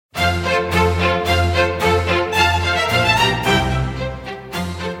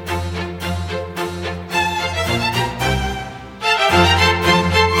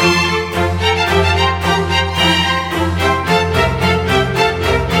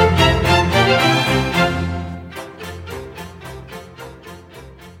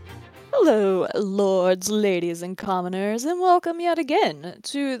lords, ladies, and commoners, and welcome yet again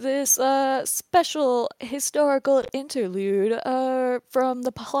to this special historical interlude from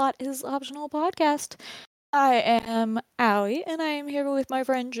the Plot is Optional podcast. I am Allie, and I am here with my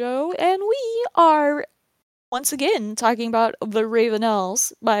friend Joe, and we are once again talking about The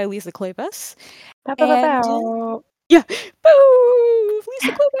Ravenels by Lisa Kleypas. Bow, bow, bow, And bow. yeah, boo!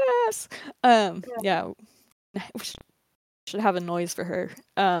 Lisa Kleypas! Yeah, we should have a noise for her,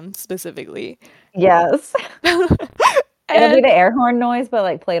 specifically. Yes. It'll be And the air horn noise, but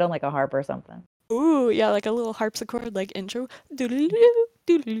like played on like a harp or something. ooh, yeah, like a little harpsichord, like intro. Doodle-doo,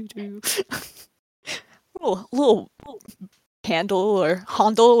 doodle-doo. little Handel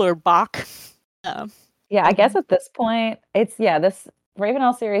or Bach. Yeah, I guess at this point, this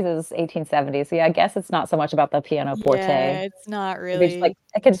Ravenel series is 1870, so yeah, I guess it's not so much about the piano forte. Yeah, it's not It'd be just, really.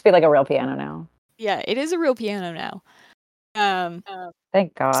 it could just be like a real piano now. Yeah, it is a real piano now.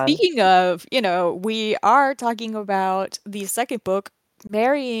 Thank God. Speaking of, we are talking about the second book,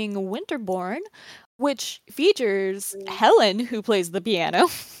 Marrying Winterborne, which features Helen, who plays the piano.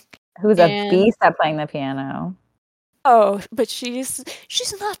 Who's a beast at playing the piano. Oh, but she's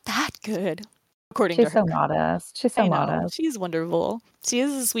not that good, according to her. She's so modest. She's so modest. She's wonderful. She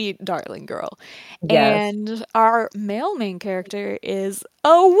is a sweet, darling girl. Yes. And our male main character is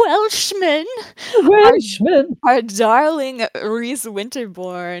a Welshman. Our darling Rhys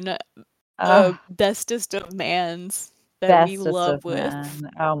Winterborne, bestest of mans that we love with.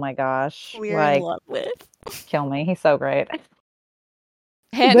 Oh my gosh. We're in love with. Kill me. He's so great.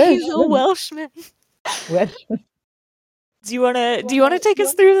 And he's a Welshman. Do you wanna take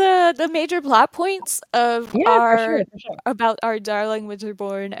us through the major plot points of for sure. About our darling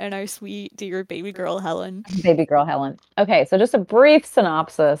Winterborne and our sweet dear baby girl Helen? Baby girl Helen. Okay, so just a brief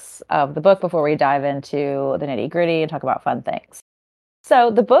synopsis of the book before we dive into the nitty-gritty and talk about fun things.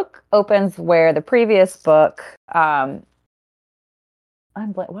 So the book opens where the previous book, what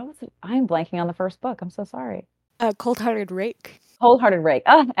was it? I'm blanking on the first book. I'm so sorry. Cold-Hearted Rake. Cold-Hearted Rake.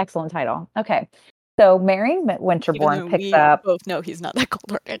 Excellent title. Okay. So Marrying Winterborne picks up. We both know he's not that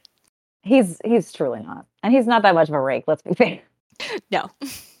cold-hearted. He's truly not, and he's not that much of a rake. Let's be fair. No.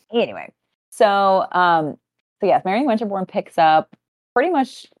 Anyway, so yes, Marrying Winterborne picks up pretty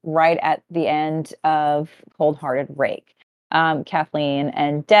much right at the end of Cold-Hearted Rake. Kathleen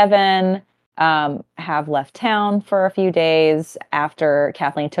and Devon have left town for a few days after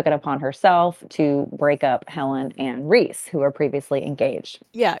Kathleen took it upon herself to break up Helen and Rhys, who were previously engaged.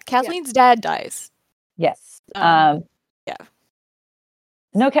 Yeah, Kathleen's dad dies. Yes. Yeah.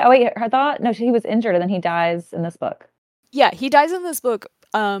 No, wait, I thought, no, he was injured and then he dies in this book. Yeah, he dies in this book.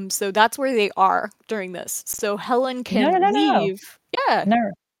 So that's where they are during this. So Helen can leave. Yeah.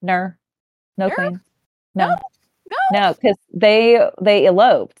 No, queen. No, because they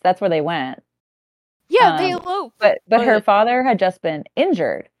eloped. That's where they went. Yeah, they eloped. But her father had just been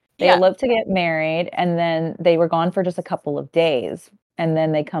injured. They eloped to get married, and then they were gone for just a couple of days. And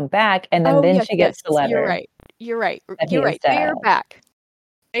then they come back, and then she gets the letter. You're right. They're back.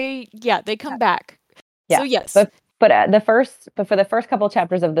 They come back. Yeah. So yes. But for the first couple of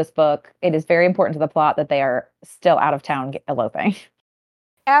chapters of this book, it is very important to the plot that they are still out of town eloping.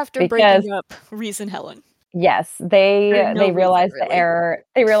 After breaking up Rhys and Helen. Yes, they realize the error.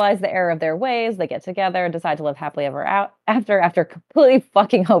 They realize the error of their ways. They get together, decide to live happily ever after completely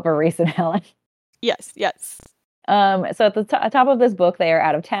fucking over Rhys and Helen. Yes. So at the top of this book, they are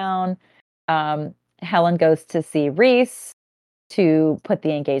out of town. Helen goes to see Rhys to put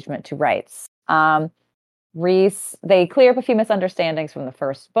the engagement to rights. Rhys, they clear up a few misunderstandings from the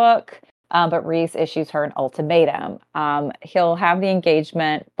first book, but Rhys issues her an ultimatum. He'll have the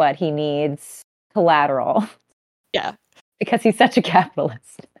engagement, but he needs collateral. Yeah. Because he's such a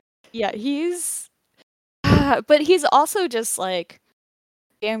capitalist. Yeah, but he's also just like,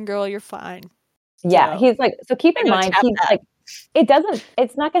 damn girl, you're fine. Yeah, he's like, so keep in mind, he's like,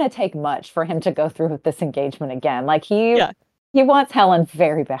 it's not going to take much for him to go through with this engagement again. Like he wants Helen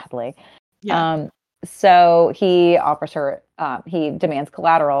very badly. Yeah. So he offers her, he demands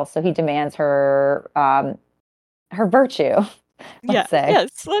collateral. So he demands her virtue, let's say.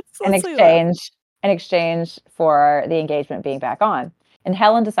 Yes, let's in exchange for the engagement being back on. And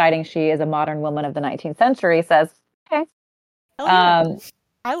Helen, deciding she is a modern woman of the 19th century, says, okay.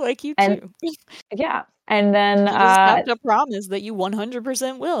 I like you too. Yeah. And then you just have to promise that you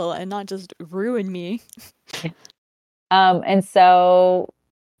 100% will and not just ruin me. And so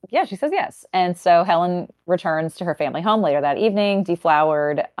she says yes. And so Helen returns to her family home later that evening,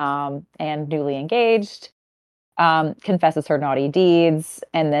 deflowered and newly engaged, confesses her naughty deeds,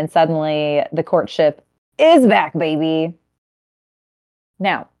 and then suddenly the courtship is back, baby.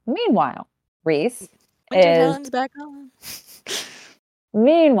 Now, meanwhile, Rhys Winter is Talon's back home.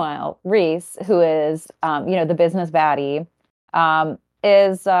 meanwhile, Reese, who is, the business baddie,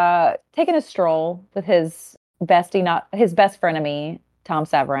 is taking a stroll with his bestie, not his best frenemy, Tom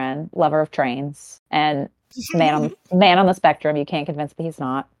Severin, lover of trains and man on the spectrum. You can't convince me he's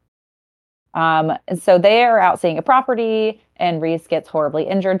not. And so they are out seeing a property, and Reese gets horribly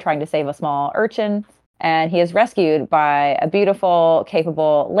injured trying to save a small urchin, and he is rescued by a beautiful,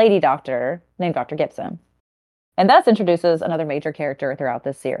 capable lady doctor named Dr. Gibson. And thus introduces another major character throughout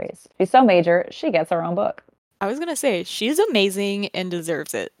this series. She's so major, she gets her own book. I was gonna say, she's amazing and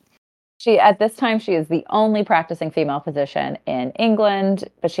deserves it. At this time, she is the only practicing female physician in England,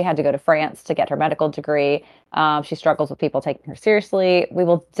 but she had to go to France to get her medical degree. She struggles with people taking her seriously. We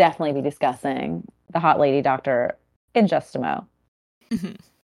will definitely be discussing the hot lady doctor in just a mo.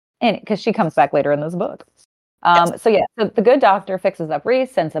 And because she comes back later in this book. Yes. So the good doctor fixes up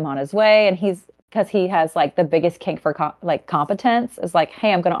Reese, sends him on his way, and because he has like the biggest kink for competence, is like,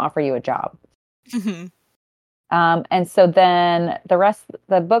 hey, I'm going to offer you a job. And so then the rest,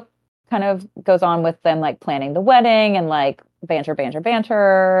 the book kind of goes on with them like planning the wedding and like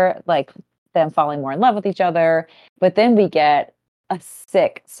banter, like them falling more in love with each other. But then we get a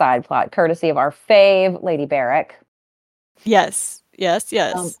sick side plot courtesy of our fave, Lady Barrack. Yes.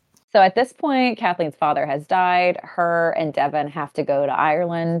 So at this point, Kathleen's father has died. Her and Devon have to go to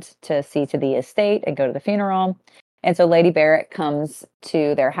Ireland to see to the estate and go to the funeral. And so Lady Barrack comes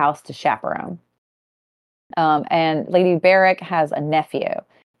to their house to chaperone. And Lady Barrack has a nephew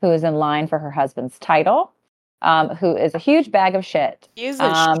who is in line for her husband's title, who is a huge bag of shit. He is a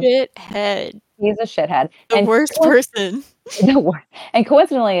shithead. He's a shithead. The worst person. And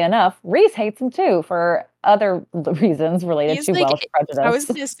coincidentally enough, Reese hates him too for other reasons related to Welsh prejudice. I was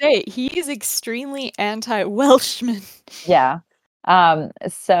going to say, he is extremely anti-Welshman. Yeah.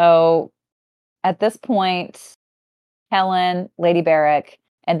 So at this point, Helen, Lady Barrack,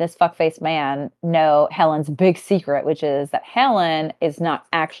 and this fuckface man know Helen's big secret, which is that Helen is not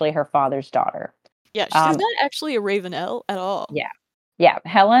actually her father's daughter. Yeah, she's not actually a Ravenel at all. Yeah.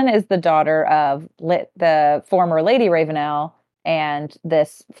 Helen is the daughter of the former Lady Ravenel and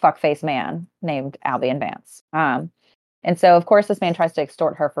this fuckface man named Albion Vance. And so, of course, this man tries to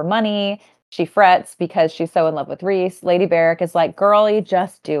extort her for money. She frets because she's so in love with Reese. Lady Barrack is like, girlie,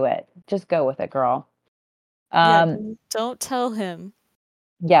 just do it. Just go with it, girl. Don't tell him.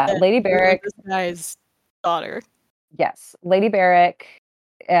 Yeah, Lady Barrack. This guy's daughter. Yes, Lady Barrack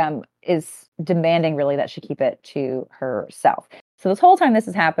is demanding really that she keep it to herself. So this whole time this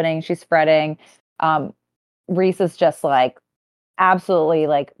is happening, she's fretting. Reese is just like absolutely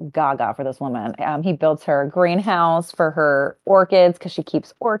like gaga for this woman. He builds her a greenhouse for her orchids because she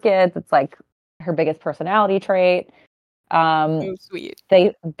keeps orchids. It's like her biggest personality trait. So sweet.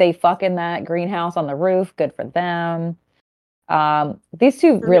 They fuck in that greenhouse on the roof. Good for them. These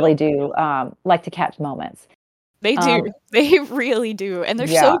two really do like to catch moments. They do. They really do. And they're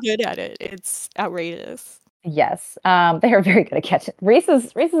so good at it. It's outrageous. Yes. They are very good at catching. Reese is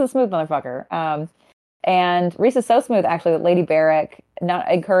a smooth motherfucker. And Reese is so smooth, actually, that Lady Barrack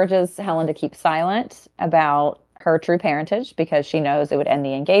encourages Helen to keep silent about her true parentage because she knows it would end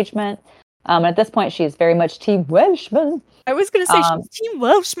the engagement. At this point, she's very much Team Welshman. I was going to say she's Team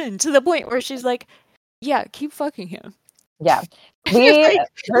Welshman to the point where she's like, yeah, keep fucking him. Yeah. We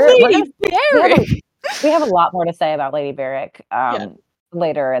have a lot more to say about Lady Barrack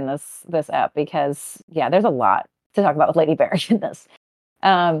later in this ep because, there's a lot to talk about with Lady Barrack in this.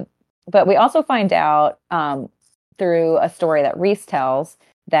 But we also find out through a story that Reese tells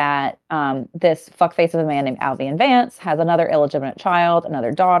that this fuckface of a man named Albion Vance has another illegitimate child,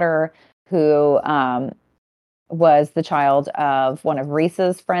 another daughter, who was the child of one of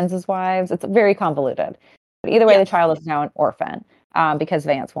Reese's friends' wives. It's very convoluted. But either way, the child is now an orphan because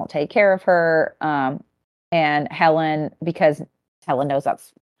Vance won't take care of her. And Helen, because Helen knows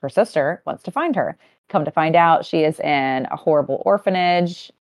that's her sister, wants to find her. Come to find out, she is in a horrible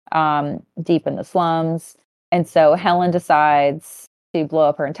orphanage deep in the slums. And so Helen decides to blow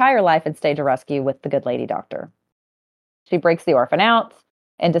up her entire life and stage a rescue with the good lady doctor. She breaks the orphan out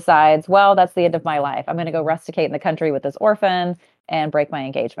and decides, well, that's the end of my life. I'm going to go rusticate in the country with this orphan and break my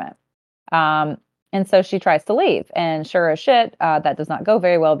engagement. And so she tries to leave. And sure as shit, that does not go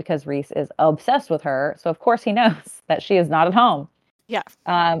very well because Reese is obsessed with her. So, of course, he knows that she is not at home. Yeah.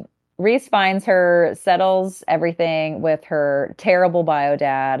 Reese finds her, settles everything with her terrible bio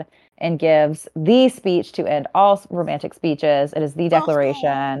dad, and gives the speech to end all romantic speeches. It is the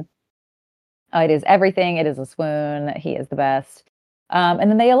declaration. It is everything. It is a swoon. He is the best.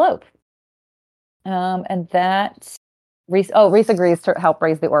 And then they elope. And that Reese agrees to help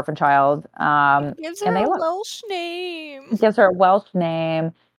raise the orphan child. Gives And her they a look. Welsh name. Gives her a Welsh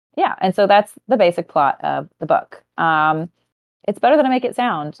name. Yeah, and so that's the basic plot of the book. It's better than I make it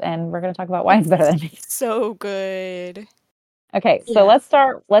sound, and we're going to talk about why it's better than I make it. So good. Okay, so Yeah.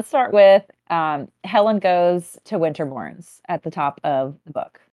 let's start with Helen goes to Winterborne's at the top of the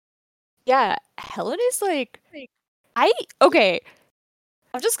book. Yeah, Helen is like okay,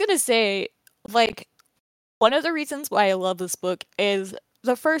 I'm just gonna say, like, one of the reasons why I love this book is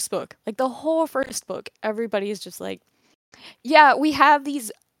the first book. Like, the whole first book, everybody's just like, yeah, we have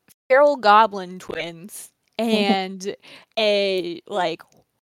these feral goblin twins and a, like,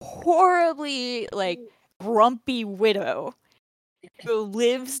 horribly, like, grumpy widow who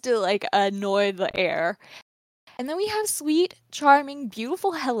lives to, like, annoy the heir. And then we have sweet, charming,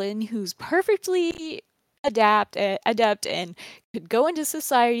 beautiful Helen, who's perfectly adept and could go into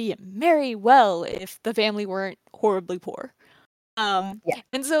society and marry well if the family weren't horribly poor. Yeah.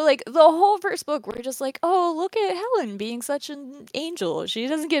 And so, like, the whole first book, we're just like, oh, look at Helen being such an angel. She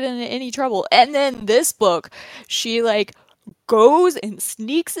doesn't get in any trouble. And then this book, she, like, goes and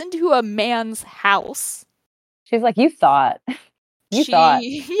sneaks into a man's house. She's like, you thought. You thought.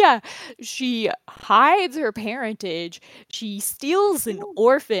 Yeah, she hides her parentage. She steals an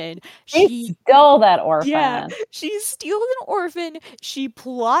orphan. She stole that Yeah, orphan. she steals an orphan. She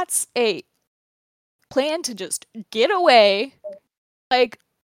plots a plan to just get away. Like,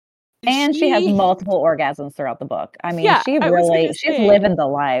 And she has multiple orgasms throughout the book. I mean, yeah, I was gonna she's say, living the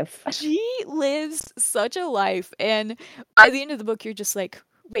life. she lives such a life, and by the end of the book, you're just like,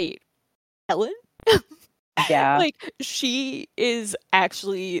 wait, Helen? Yeah. Like, she is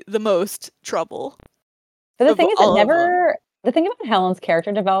actually the most trouble. But the of thing is, all of them. the thing about Helen's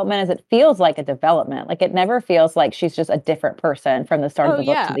character development is it feels like a development. Like it never feels like she's just a different person from the start of Oh, the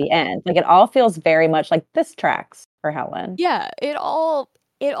book to yeah. the end. Like it all feels very much like this tracks for Helen. Yeah, it all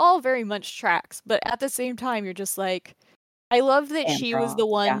very much tracks, but at the same time, you're just like, I love that Damn she was the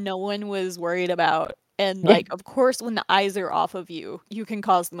girl. Yeah. one no one was worried about, and, like, of course, when the eyes are off of you, you can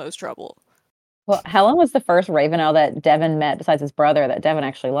cause the most trouble. Well, Helen was the first Ravenel that Devin met besides his brother that Devin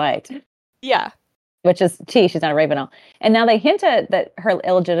actually liked. Yeah. Which is she's not a Ravenel. And now they hint at that her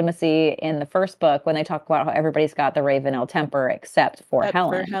illegitimacy in the first book when they talk about how everybody's got the Ravenel temper except for Except for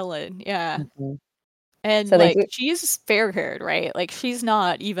Helen. Helen, yeah. Mhm. And, So they like, do she's fair-haired, right? Like, she's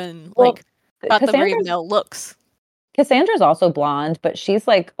not even, well, like, got the Cassandra's Ravenel looks. Cassandra's also blonde, but she's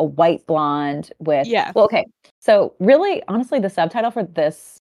like a white blonde with Yeah. well, okay. So really, honestly, the subtitle for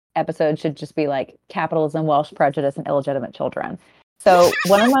this episode should just be like capitalism, Welsh prejudice, and illegitimate children. So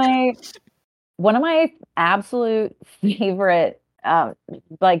one of my absolute favorite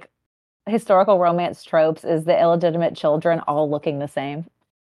like historical romance tropes is the illegitimate children all looking the same.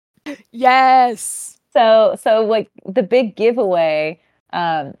 Yes! So like the big giveaway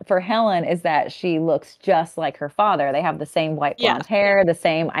for Helen is that she looks just like her father. They have the same white Yeah. blonde hair, the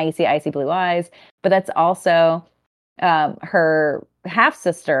same icy blue eyes, but that's also her half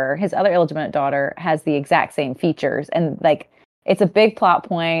sister, his other illegitimate daughter, has the exact same features. And like it's a big plot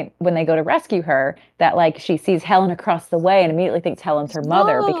point when they go to rescue her that like she sees Helen across the way and immediately thinks Helen's her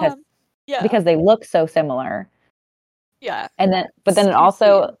mother Mom! Yeah. because they look so similar. Yeah. But then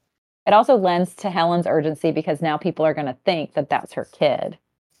Seriously. it also lends to Helen's urgency because now people are going to think that that's her kid.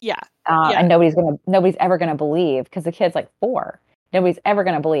 Yeah. And nobody's ever going to believe because the kid's like 4. Nobody's ever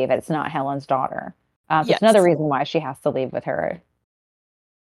going to believe it's not Helen's daughter. So Yes. it's another reason why she has to leave with her.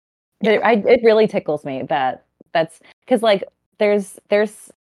 Yeah. It really tickles me that's because like there's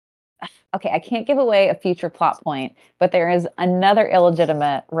okay, I can't give away a future plot point, but there is another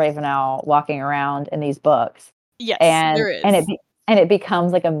illegitimate Ravenel walking around in these books. Yes, And there is. it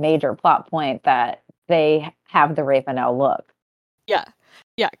becomes like a major plot point that they have the Ravenel look. Yeah.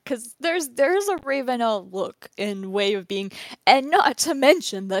 Yeah, because there's a Ravenel look and way of being, and not to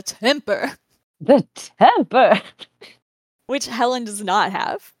mention the temper. The temper. Which Helen does not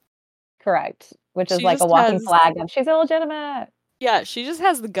have. Correct. Which is She like a just walking has, flag of she's illegitimate. yeah, she just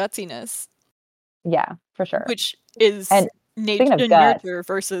has the gutsiness, Yeah, for sure. which is And speaking nature of guts, nurture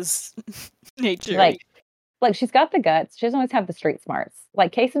versus nature. like she's got the guts. She doesn't always have the street smarts.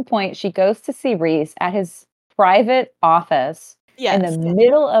 Like case in point, she goes to see Reese at his private office in the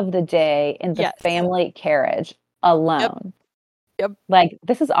middle of the day in the family carriage alone. Yep. Like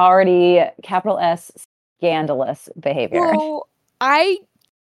this is already capital S scandalous behavior. Well, I'm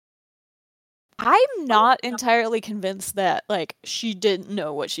not entirely convinced that like she didn't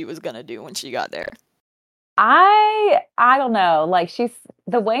know what she was gonna do when she got there. I don't know. Like she's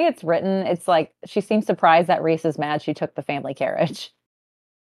the way it's written, it's like she seems surprised that Reese is mad she took the family carriage.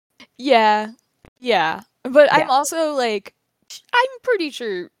 Yeah. Yeah. But Yeah, I'm also like, I'm pretty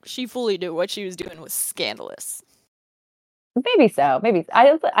sure she fully knew what she was doing was scandalous. maybe so. Maybe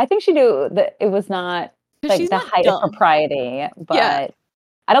I think she knew that it was not Because like she's the not height of dumb. propriety, Yeah. but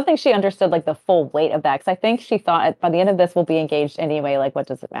I don't think she understood like the full weight of that because I think she thought by the end of this we'll be engaged anyway. Like, what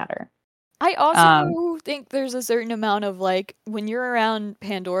does it matter? I Um, also think there's a certain amount of like, when you're around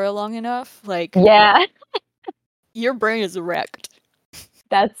Pandora long enough, like, yeah, your brain is wrecked.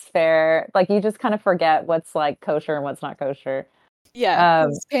 that's fair. Like, you just kind of forget what's like kosher and what's not kosher. Yeah, Um,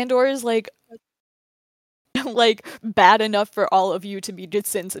 because Pandora's like, like bad enough for all of you to be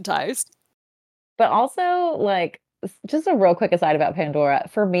desensitized. but also like just a real quick aside about Pandora.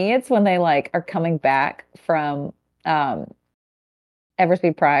 For me, it's when they like are coming back from um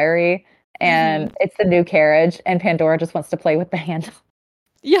Eversby Priory Hmm. and it's the new carriage and Pandora just wants to play with the handle.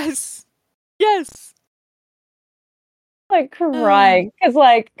 Yes. Yes. Like crying. Cause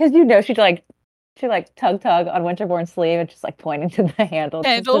she like tug on Winterborne's sleeve and just like pointing to the handle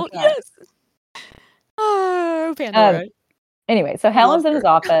just to Handle. try. Yes. Oh, Um Pandora. anyway, so I love Helen's in her. his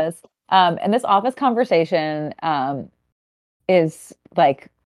office. And this office conversation is like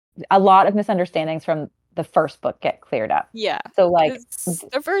a lot of misunderstandings from the first book get cleared up. Yeah. So like Because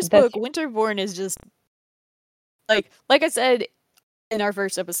the first the book, Winterborne, is just like I said in our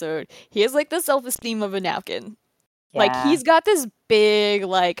first episode, he has like the self-esteem of a napkin. Like yeah. he's got this big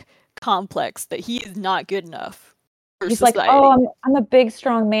like complex that he is not good enough for He's like, "Oh, society. I'm a big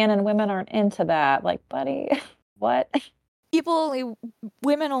strong man and women aren't into that." Like, buddy, what? People only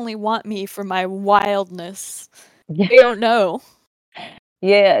Women only want me for my wildness. Yeah. They don't know.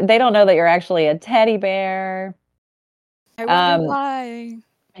 Yeah, they don't know that you're actually a teddy bear. I wonder Um why.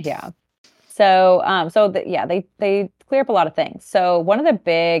 yeah. So they clear up a lot of things. So one of the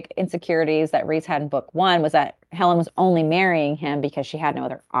big insecurities that Reese had in book one was that Helen was only marrying him because she had no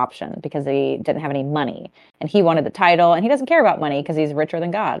other option because he didn't have any money and he wanted the title and he doesn't care about money because he's richer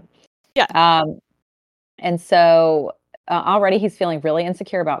than God. Yeah. Um, and so already he's feeling really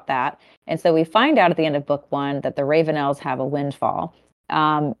insecure about that. And so we find out at the end of book one that the Ravenels have a windfall.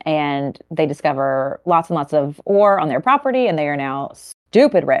 And they discover lots and lots of ore on their property, and they are now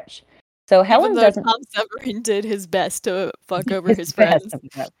stupid rich. So Even Helen though doesn't Tom Severin did his best to fuck over his his best friends. of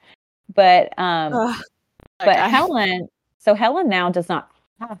it. But Ugh, that but guy. Helen now does not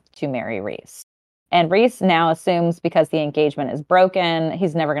have to marry Reese. And Reese now assumes because the engagement is broken,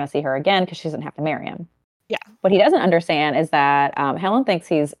 he's never going to see her again because she doesn't have to marry him. Yeah. What he doesn't understand is that Helen thinks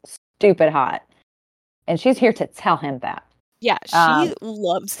he's stupid hot, and she's here to tell him that. Yeah, Um, she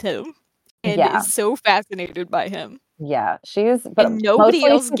loves him and yeah, is so fascinated by him. yeah, And but nobody mostly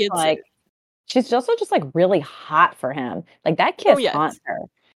else gets it. she's also just like really hot for him. Like that Oh, kiss yes. haunts her.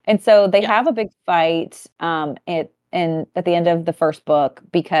 And so they Yeah. have a big fight at the end of the first book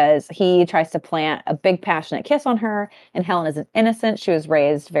because he tries to plant a big passionate kiss on her and Helen isn't innocent. She was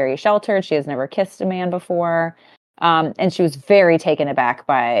raised very sheltered. She has never kissed a man before. And she was very taken aback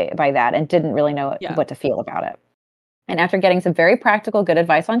by that and didn't really know Yeah. what to feel about it. And after getting some very practical good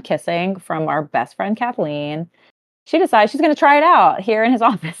advice on kissing from our best friend Kathleen, she decides she's going to try it out here in his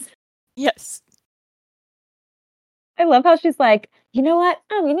office. Yes. I love how she's like, you know what?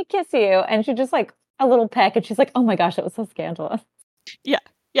 I'm gonna kiss you. And she just like a little peck, and she's like, oh my gosh, that was so scandalous. Yeah.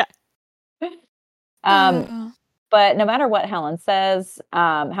 Yeah. Um, Uh, but no matter what Helen says,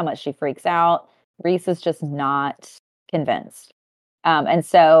 how much she freaks out, Reese is just not convinced. And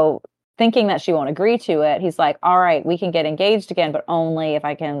so thinking that she won't agree to it, he's like, all right, we can get engaged again, but only if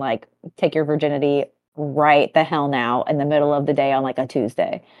I can like take your virginity right the hell now in the middle of the day on like a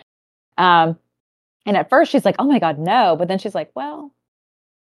Tuesday. Um, and at first she's like, oh my God, no. But then she's like, well,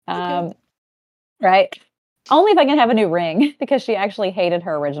 okay. um, right? Only if I can have a new ring because she actually hated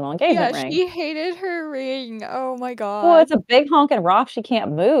her original Yeah, engagement ring. she hated her ring. Oh my Well, god. it's a big honking rock she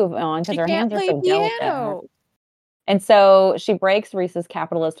can't move on because She her can't hands are play so delicate. piano. And so she breaks Reese's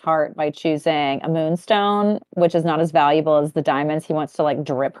capitalist heart by choosing a moonstone, which is not as valuable as the diamonds he wants to like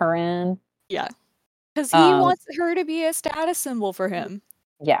drip her in. Yeah. Because he Um, wants her to be a status symbol for him.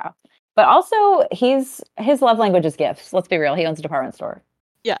 yeah. But also his love language is gifts. Let's be real. He owns a department store.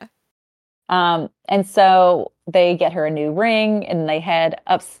 Yeah. And so they get her a new ring and they head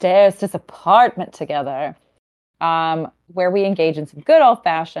upstairs to this apartment together, where we engage in some good old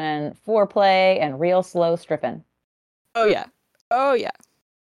fashioned foreplay and real slow stripping. Oh yeah. Oh yeah.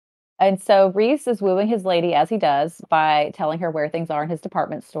 And so Reese is wooing his lady as he does by telling her where things are in his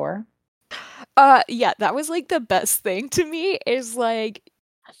department store. Yeah, that was like the best thing to me is like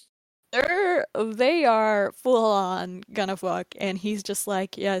they are full on gonna fuck and he's just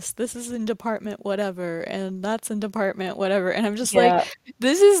like, yes, this is in department whatever and that's in department whatever and I'm just like, Yeah.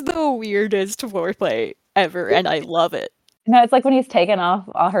 this is the weirdest foreplay ever, and I love it. No, it's like when he's taken off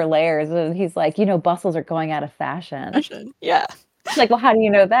all her layers, and he's like, bustles are going out of fashion. Yeah. Like, well, how do you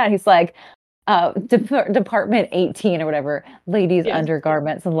know that? He's like, Department 18 or whatever, ladies' Yeah.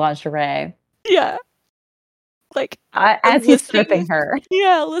 undergarments and lingerie. Yeah. Like, As he's stripping her.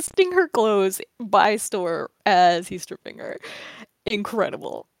 Yeah, listing her clothes by store as he's stripping her.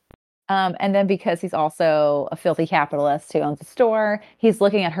 Incredible. And then because he's also a filthy capitalist who owns a store, he's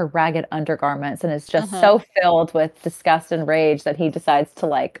looking at her ragged undergarments and is just so filled with disgust and rage that he decides to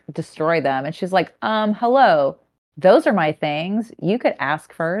like destroy them. And she's like, hello, those are my things. You could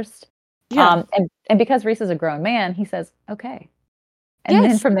ask first. Yeah. And because Reese is a grown man, he says, okay. And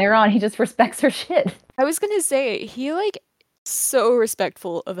then from there on, he just respects her shit. I was gonna say, he like so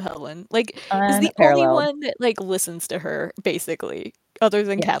respectful of Helen. Like, is the only Unparalleled. one that like listens to her, basically, other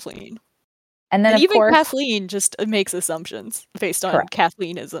than Kathleen. And then, of even course, Kathleen just makes assumptions based on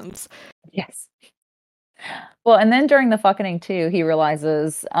Kathleenisms. Yes. Well, and then during the fucking too, he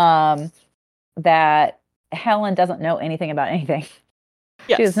realizes that Helen doesn't know anything about anything.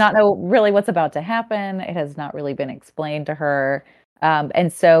 Yes. She does not know really what's about to happen. It has not really been explained to her.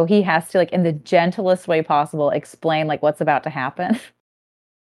 And so he has to, like, in the gentlest way possible, explain like what's about to happen.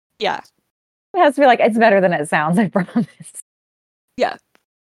 Yeah. It has to be like, it's better than it sounds, I promise. Yeah.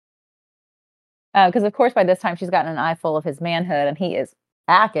 Because of course by this time she's gotten an eye full of his manhood and he is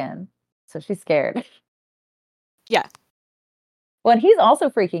acting. So she's scared. Yeah. Well, and he's also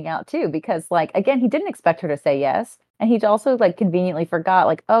freaking out too, because like, again, he didn't expect her to say yes. And he also like conveniently forgot,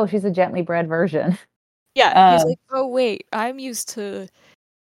 like, oh, she's a gently bred version. Yeah. He's like, oh wait, I'm used to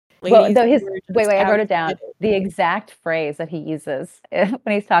well, though wait, I wrote it down. The exact phrase that he uses when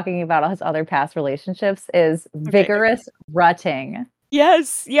he's talking about all his other past relationships is vigorous rutting.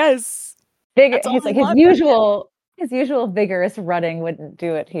 Yes, yes. He's like his usual vigorous rutting wouldn't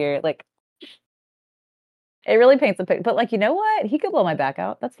do it here. Like, it really paints a picture. But like, you know what? He could blow my back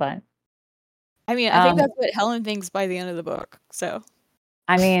out. That's fine. I mean, I think that's what Helen thinks by the end of the book. So,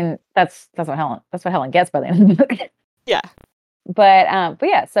 I mean, that's what Helen gets by the end of the book. Yeah. But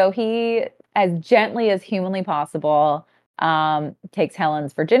yeah, so he, as gently as humanly possible, takes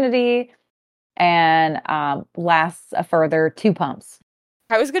Helen's virginity and lasts a further 2 pumps.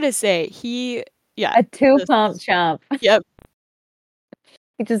 I was gonna say a 2-pump chump. Yep.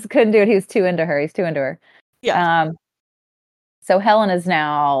 He just couldn't do it. He was too into her. He's too into her. Yeah. So Helen is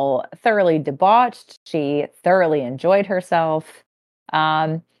now thoroughly debauched. She thoroughly enjoyed herself.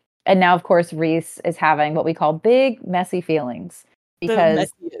 And now, of course, Reese is having what we call big, messy feelings.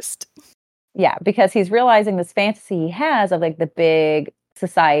 Because, the messiest. Yeah, because he's realizing this fantasy he has of like the big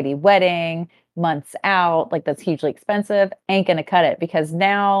society wedding, months out, like that's hugely expensive, ain't gonna cut it because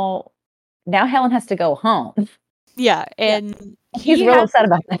now Helen has to go home. Yeah, and he's real upset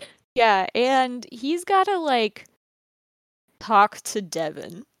about that. Yeah, and he's gotta like talk to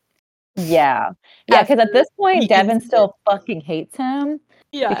Devin. Yeah, because at this point, Devin still fucking hates him.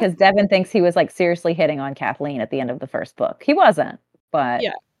 Yeah, because Devin thinks he was like seriously hitting on Kathleen at the end of the first book. He wasn't, but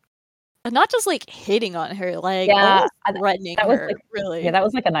yeah, and not just like hitting on her, like threatening her. Like, really, that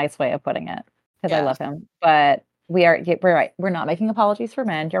was like a nice way of putting it because I love him. But we're right. We're not making apologies for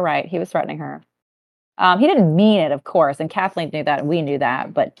men. You're right. He was threatening her. He didn't mean it, of course, and Kathleen knew that, and we knew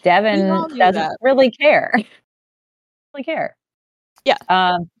that. But Devin doesn't really care. Really care. Yeah.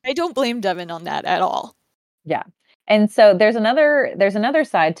 I don't blame Devin on that at all. Yeah. And so there's another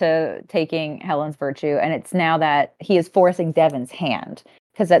side to taking Helen's virtue, and it's now that he is forcing Devin's hand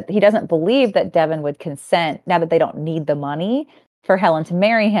because he doesn't believe that Devin would consent now that they don't need the money for Helen to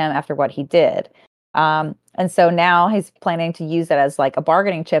marry him after what he did. And so now he's planning to use that as like a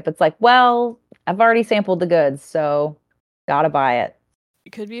bargaining chip. It's like, well, I've already sampled the goods, so gotta buy it.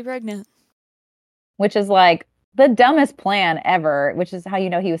 You could be pregnant. Which is like the dumbest plan ever, which is how you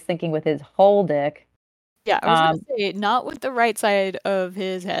know he was thinking with his whole dick. Yeah, I was gonna say, not with the right side of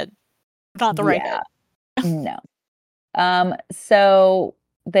his head. Not the right head. No. So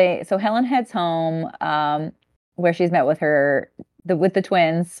Helen heads home, where she's met with with the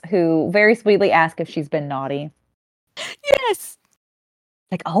twins, who very sweetly ask if she's been naughty. Yes.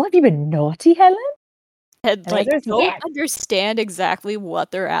 Like, oh, have you been naughty, Helen? And like, don't understand exactly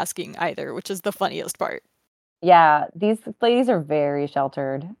what they're asking either, which is the funniest part. Yeah, these ladies are very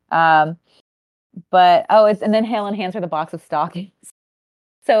sheltered. But and then Helen hands her the box of stockings.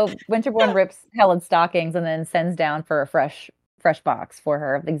 So Winterborne rips Helen's stockings and then sends down for a fresh box for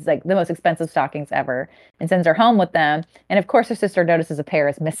her. These like the most expensive stockings ever, and sends her home with them. And of course, her sister notices a pair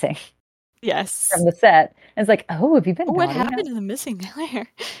is missing. Yes, from the set. And it's like, oh, have you been? What happened to the missing pair?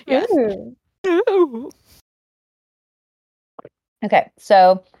 Yeah. Ooh. Okay,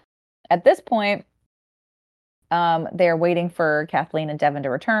 so at this point, They're waiting for Kathleen and Devin to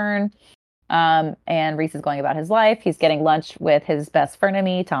return. And Reese is going about his life. He's getting lunch with his best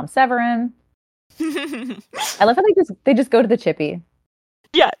frenemy, Tom Severin. I love how they just go to the chippy.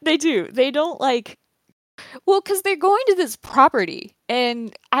 Yeah, they do. They don't like. Well, because they're going to this property,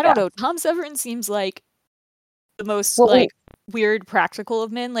 and I don't know. Tom Severin seems like the most weird practical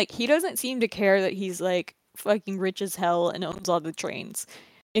of men. Like, he doesn't seem to care that he's like fucking rich as hell and owns all the trains.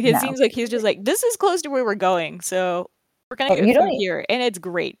 It seems like he's just like, this is close to where we're going, so we're gonna get food here, and it's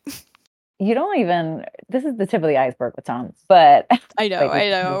great. You don't even. This is the tip of the iceberg with Tom, but I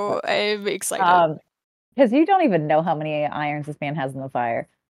know. I'm excited because you don't even know how many irons this man has in the fire.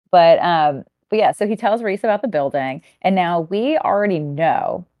 But yeah, so he tells Reese about the building, and now we already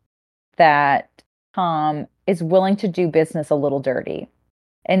know that Tom is willing to do business a little dirty.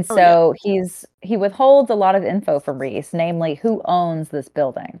 And so he withholds a lot of info from Reese, namely who owns this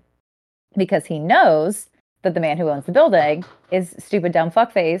building, because he knows that the man who owns the building is stupid, dumb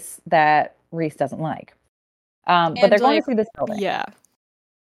fuckface that Reese doesn't like. But they're going to see this building. Yeah.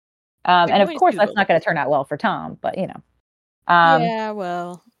 And of course, that's not going to turn out well for Tom, but you know. Yeah,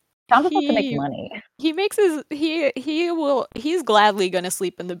 well. Tom's supposed to make money. He makes he's gladly going to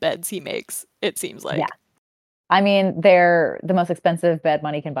sleep in the beds he makes, it seems like. Yeah. I mean, they're the most expensive bed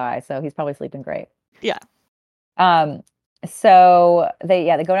money can buy, so he's probably sleeping great. Yeah. So they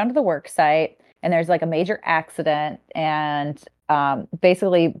go down to the work site, and there's like a major accident, and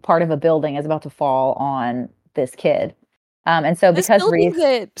basically part of a building is about to fall on this kid. And so this because Reese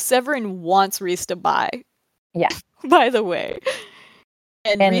that Severin wants Reese to buy. Yeah. By the way.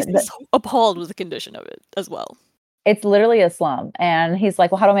 And Reese is appalled with the condition of it as well. It's literally a slum. And he's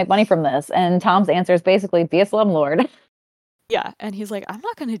like, well, how do I make money from this? And Tom's answer is basically, be a slumlord. Yeah. And he's like, I'm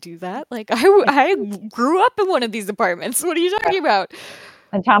not going to do that. Like, I grew up in one of these apartments. What are you talking about?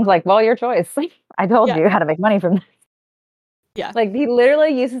 And Tom's like, well, your choice. I told you how to make money from this. Yeah. Like, he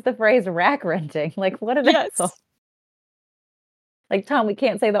literally uses the phrase rack renting. Like, what an asshole. Like, Tom, we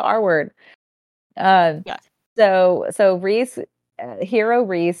can't say the R word. So Reese, hero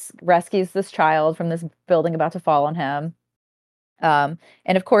Reese, rescues this child from this building about to fall on him. And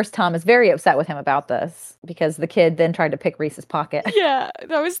of course, Tom is very upset with him about this because the kid then tried to pick Reese's pocket. Yeah,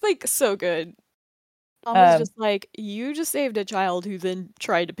 that was like so good. Tom was just like, you just saved a child who then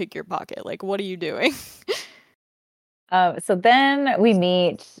tried to pick your pocket. Like, what are you doing? So then we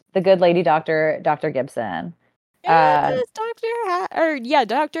meet the good lady doctor, Dr. Gibson. Yes,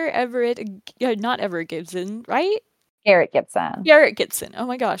 Dr. Everett, not Everett Gibson, right? Garrett Gibson. Garrett Gibson. Oh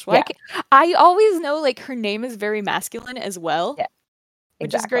my gosh. Why I always know like her name is very masculine as well. Yeah.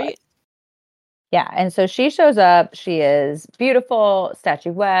 Which is great. Yeah. And so she shows up. She is beautiful,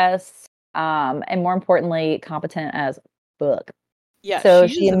 statuesque, and more importantly, competent as fuck. Yeah. So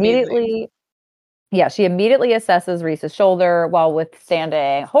she immediately assesses Reese's shoulder while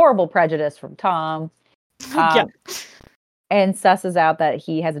withstanding horrible prejudice from Tom. And susses out that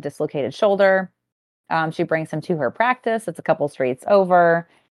he has a dislocated shoulder. She brings him to her practice. It's a couple streets over,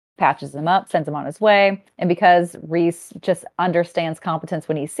 patches him up, sends him on his way. And because Reese just understands competence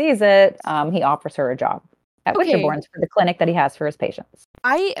when he sees it, he offers her a job at Winterborne for the clinic that he has for his patients.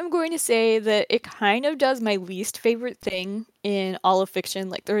 I am going to say that it kind of does my least favorite thing in all of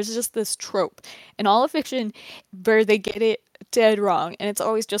fiction. Like, there's just this trope in all of fiction where they get it dead wrong. And it's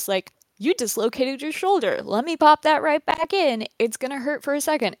always just like, you dislocated your shoulder. Let me pop that right back in. It's going to hurt for a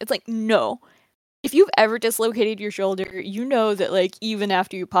second. It's like, no. If you've ever dislocated your shoulder, you know that, like, even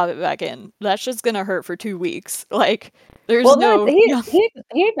after you pop it back in, that's just going to hurt for 2 weeks. Like, there's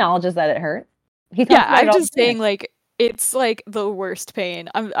he acknowledges that it hurt. I'm just saying, like, it's, like, the worst pain.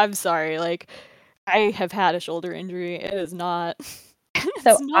 I'm sorry. Like, I have had a shoulder injury. It is not...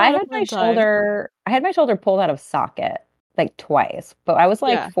 So I had my shoulder pulled out of socket. Like twice, but I was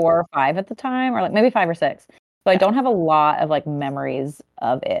like 4 or 5 at the time, or like maybe 5 or 6. So I don't have a lot of like memories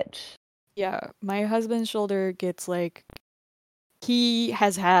of itch. Yeah, my husband's shoulder gets like, he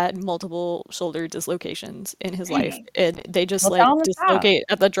has had multiple shoulder dislocations in his life, and they just dislocate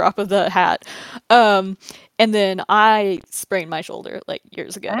at the drop of the hat. And then I sprained my shoulder like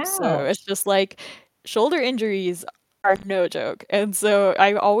years ago. Wow. So it's just like, shoulder injuries are no joke. And so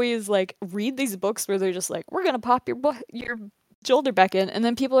I always like read these books where they're just like, we're gonna pop your shoulder back in, and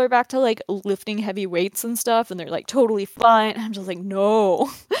then people are back to like lifting heavy weights and stuff, and they're like totally fine. I'm just like, no.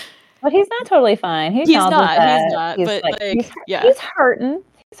 But he's not totally fine. He's not. But like, he's hurting.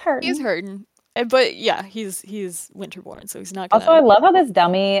 He's hurting. But yeah, he's Winterborne, so he's not gonna... Also, I love how this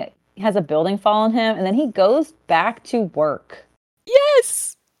dummy has a building fall on him, and then he goes back to work.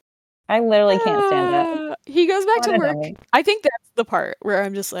 Yes! I literally can't stand that. He goes back to work. I think that's the part where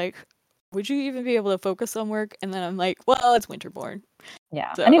I'm just like, would you even be able to focus on work? And then I'm like, well, it's Winterborne.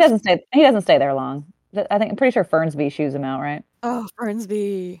 Yeah, So, and he doesn't stay. He doesn't stay there long. I'm pretty sure Fernsby shoos him out, right? oh,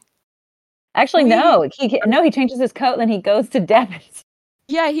 Fernsby. Actually, no. He changes his coat and then he goes to Devon's.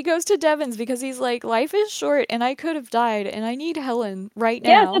 Yeah, he goes to Devon's because he's like, life is short and I could have died and I need Helen right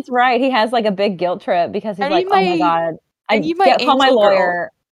Yes, now. that's right. He has like a big guilt trip because he's I like, need "Oh my my god, I need my call my angel girl.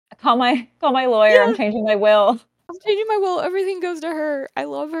 lawyer, call my lawyer. I'm Yeah, changing my will." I'm changing my will. Everything goes to her. I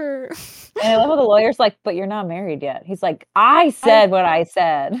love her. And I love how the lawyer's like, "But you're not married yet." He's like, "I I said what I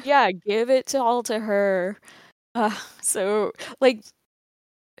said." Yeah, give it all to her. So like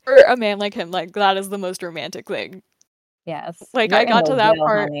for a man like him, like that is the most romantic thing. Yes, Like you're in the will,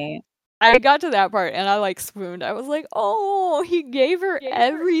 honey. I got to that part and I like swooned. I was like, oh, he gave her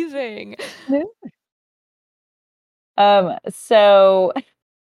everything. So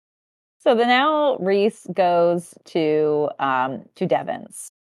then now Reese goes to Devon's.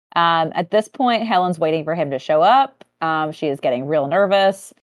 At this point, Helen's waiting for him to show up. She is getting real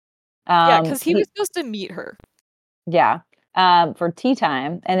nervous. Yeah, because he was supposed to meet her. Yeah, for tea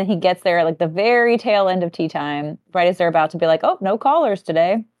time, and then he gets there at like the very tail end of tea time, right as they're about to be like, "Oh, no callers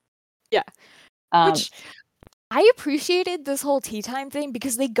today." Yeah, which I appreciated this whole tea time thing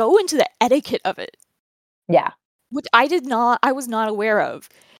because they go into the etiquette of it. Yeah. Which I was not aware of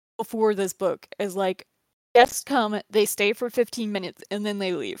before this book, is like, guests come, they stay for 15 minutes, and then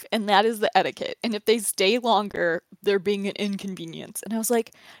they leave. And that is the etiquette. And if they stay longer, they're being an inconvenience. And I was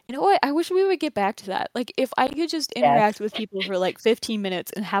like, you know what? I wish we would get back to that. Like, if I could just interact with people for like 15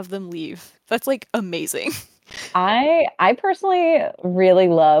 minutes and have them leave, that's like amazing. I personally really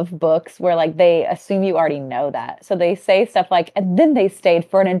love books where like they assume you already know that. So they say stuff like, and then they stayed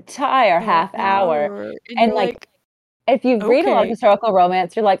for an entire half hour. And And you're like if you read a lot of okay, historical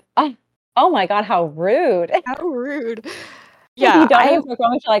romance, you're like, oh my God, how rude. how rude. If you Yeah, don't know historical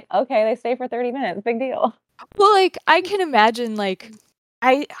romance, you're like, okay, they stay for 30 minutes. Big deal. well, like, I can imagine, like,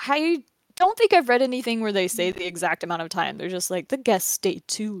 I don't think I've read anything where they say the exact amount of time. They're just like, the guests stayed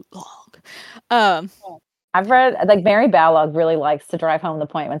too long. I've read like Mary Balog really likes to drive home the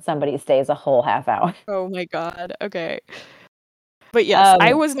point when somebody stays a whole half hour. Oh my god. Okay. But yes,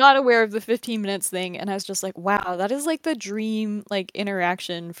 I was not aware of the 15 minutes thing, and I was just like, wow, that is like the dream like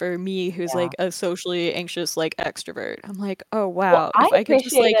interaction for me who's like a socially anxious like extrovert. I'm like, oh wow, Well, if I could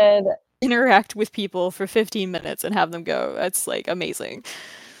just like interact with people for 15 minutes and have them go, that's like amazing.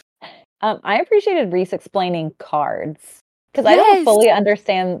 I appreciated Reese explaining cards because I don't fully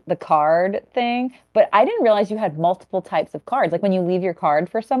understand the card thing, but I didn't realize you had multiple types of cards. Like when you leave your card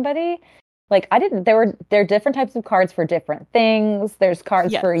for somebody, like I didn't. There are different types of cards for different things. There's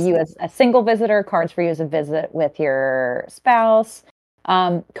cards for you as a single visitor, cards for you as a visit with your spouse,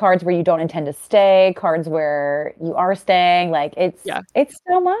 cards where you don't intend to stay, cards where you are staying. Like it's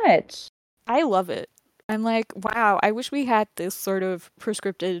so much. I love it. I'm like, wow, I wish we had this sort of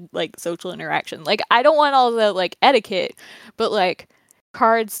prescripted like social interaction. Like I don't want all the like etiquette, but like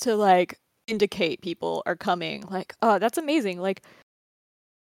cards to like indicate people are coming. Like, oh, that's amazing. Like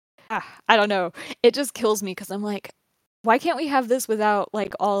I don't know. It just kills me because I'm like, why can't we have this without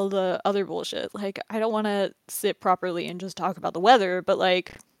like all the other bullshit? Like I don't want to sit properly and just talk about the weather, but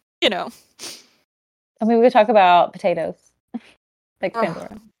like, you know. I mean, we could talk about potatoes. Like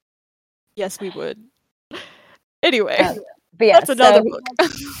Pandora. Yes, we would. Anyway, but yeah, that's another book.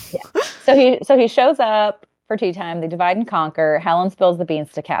 So he shows up for tea time. They divide and conquer. Helen spills the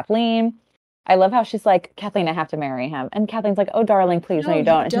beans to Kathleen. I love how she's like, Kathleen, I have to marry him. And Kathleen's like, oh, darling, please, no, you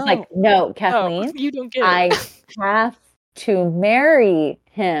don't. And she's like, no, Kathleen, you don't get I have to marry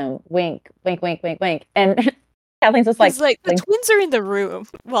him. Wink, wink, wink, wink, wink. And Kathleen's just like the twins are in the room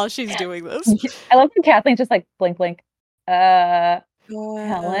while she's doing this. I love when Kathleen's just like, blink, blink. Helen?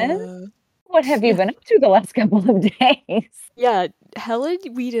 What have you been up to the last couple of days? Yeah, Helen,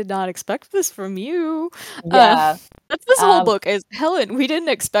 we did not expect this from you. Yeah. That's this whole book is, Helen, we didn't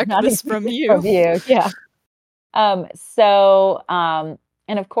expect this from you. Yeah. And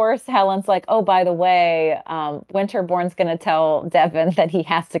of course, Helen's like, oh, by the way, Winterborne's going to tell Devon that he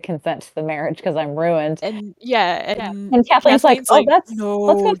has to consent to the marriage because I'm ruined. And Kathleen's like, oh, let's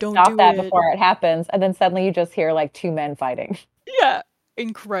go don't stop that before it happens. And then suddenly you just hear like two men fighting. Yeah,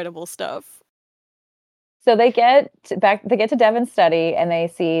 incredible stuff. So they get to Devon's study and they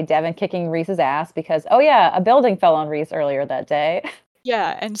see Devon kicking Reese's ass because, oh yeah, a building fell on Reese earlier that day.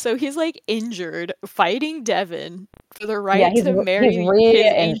 Yeah, and so he's like injured fighting Devon for the right to marry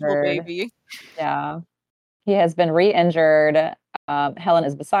his angel baby. Yeah, he has been re-injured. Helen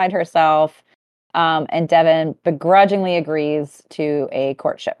is beside herself, and Devon begrudgingly agrees to a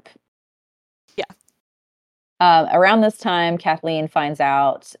courtship. Yeah. Around this time, Kathleen finds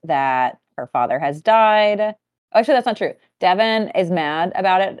out that her father has died. Actually, that's not true. Devon is mad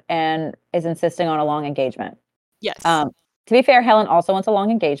about it and is insisting on a long engagement. Yes. Um, to be fair, Helen also wants a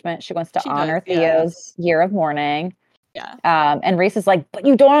long engagement. She wants to She does. honor Yeah. Theo's year of mourning. Yeah. And Reese is like, but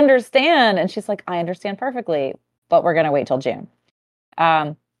you don't understand. And she's like, I understand perfectly, but we're going to wait till June.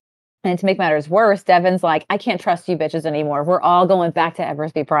 Um, and to make matters worse, Devon's like, I can't trust you bitches anymore. We're all going back to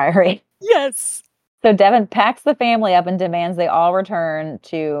Eversby Priory. Yes. So Devon packs the family up and demands they all return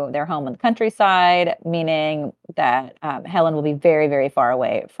to their home in the countryside, meaning that Helen will be very, very far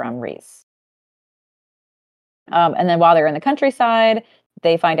away from Reese. And then while they're in the countryside,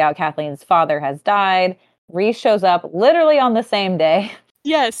 they find out Kathleen's father has died. Reese shows up literally on the same day.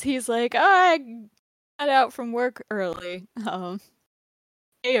 Yes. He's like, I got out from work early.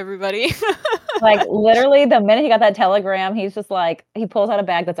 Hey everybody. Like literally the minute he got that telegram, he's just like, he pulls out a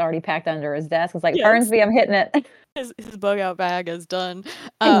bag that's already packed under his desk. It's like, Yes. Fernsby, I'm hitting it. His bug out bag is done.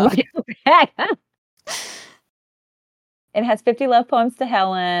 It has 50 love poems to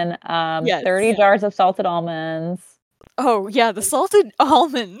Helen, Yes. 30 jars of salted almonds. Oh yeah, the salted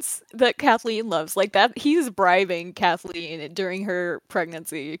almonds that Kathleen loves. Like that, he's bribing Kathleen during her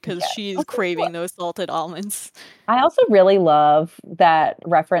pregnancy because Yes. she's craving those salted almonds. I also really love that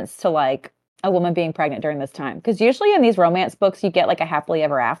reference to like a woman being pregnant during this time. Because usually in these romance books, you get like a happily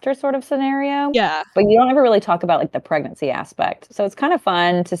ever after sort of scenario. Yeah. But you don't ever really talk about like the pregnancy aspect. So it's kind of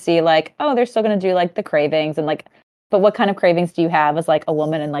fun to see like, oh, they're still going to do like the cravings and like, but what kind of cravings do you have as like a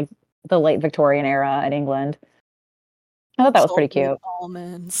woman in like the late Victorian era in England? I thought that was pretty cute.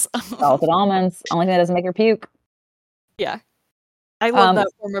 Almonds. Salted almonds. Only thing that doesn't make her puke. Yeah. I love that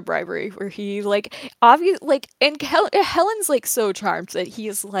form of bribery where he like obvious like and Helen's like so charmed that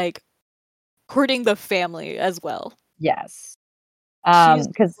he's like courting the family as well. Yes. She's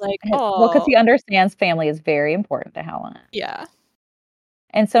Because like, well, because oh he understands family is very important to Helen. yeah,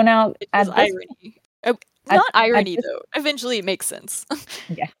 And so now it is at this irony. at, Not at irony this, though. Eventually, it makes sense.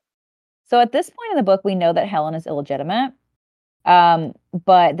 yeah. So at this point in the book, we know that Helen is illegitimate.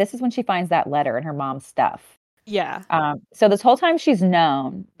 But this is when she finds that letter in her mom's stuff. Yeah. So this whole time she's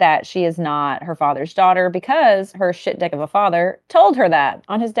known that she is not her father's daughter because her shit dick of a father told her that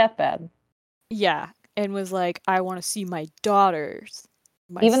on his deathbed. Yeah, and was like, I want to see my daughters.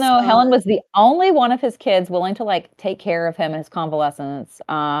 Even though Helen was the only one of his kids willing to like take care of him in his convalescence.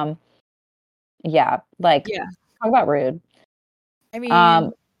 Yeah, like talk about rude. I mean,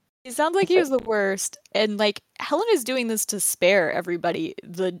 it sounds like he was the worst, and like Helen is doing this to spare everybody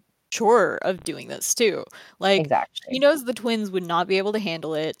the chore of doing this too. Like exactly. she knows the twins would not be able to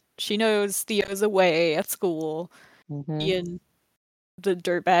handle it. She knows Theo's away at school, and the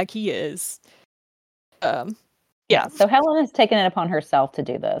dirtbag he is. Yeah. So Helen has taken it upon herself to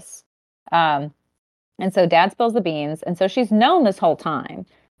do this. And so Dad spills the beans, and so she's known this whole time,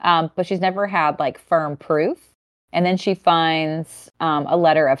 but she's never had like firm proof. And then she finds a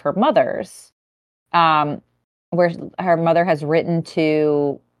letter of her mother's, where her mother has written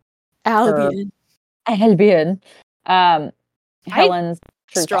to Albion. Albion. Helen's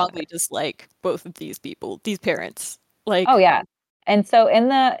strongly dislike both of these people, these parents. Like, oh yeah. And so in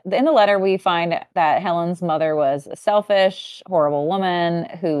the letter, we find that Helen's mother was a selfish, horrible woman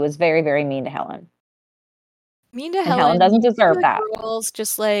who was very, very mean to Helen. Mean to and Helen. Helen doesn't deserve that. Girls,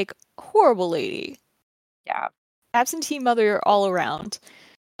 just like horrible lady. Yeah. Absentee mother all around.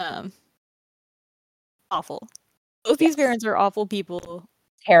 Awful. Both these parents are awful people.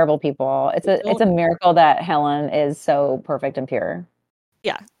 Terrible people. It's a miracle that Helen is so perfect and pure.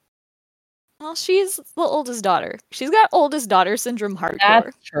 Yeah. Well, she's the oldest daughter. She's got oldest daughter syndrome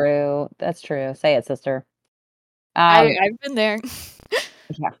hardcore. That's true. Say it, sister. I've been there.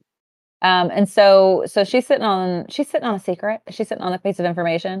 Yeah. And so she's sitting on a secret. She's sitting on a piece of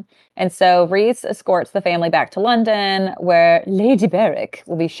information. And so Reese escorts the family back to London, where Lady Berwick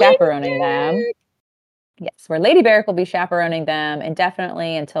will be chaperoning them. Yes, where Lady Berwick will be chaperoning them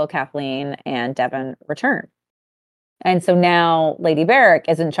indefinitely until Kathleen and Devon return. And so now Lady Berwick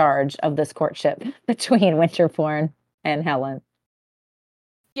is in charge of this courtship between Winterborne and Helen.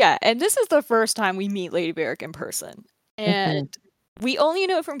 Yeah, and this is the first time we meet Lady Berwick in person. And we only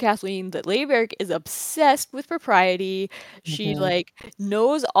know from Kathleen that Lady Berwick is obsessed with propriety. She like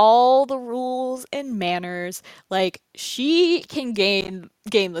knows all the rules and manners. Like she can game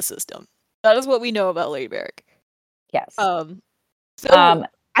the system. That is what we know about Lady Berwick. Yes. So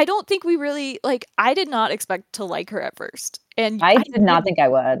I don't think we really like. I did not expect to like her at first, and I did not think I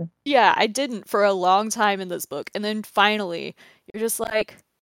would. Yeah, I didn't for a long time in this book, and then finally, you're just like,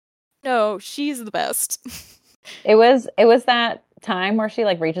 no, she's the best. It was that time where she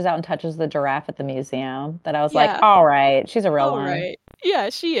like reaches out and touches the giraffe at the museum that I was like, all right, she's a real one. Right. Yeah,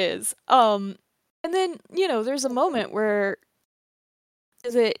 she is. And then, there's a moment where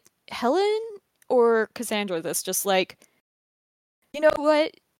is it Helen or Cassandra that's just like, you know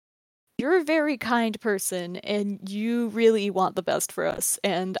what? You're a very kind person and you really want the best for us.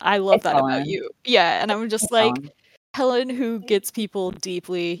 And I love It's that about Helen. you. Yeah. And I'm just It's like, Helen. Helen who gets people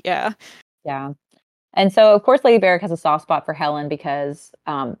deeply. Yeah. Yeah. And so, of course, Lady Barrack has a soft spot for Helen because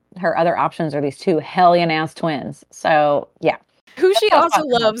her other options are these two hellion ass twins. So, yeah, Who a she soft also spot for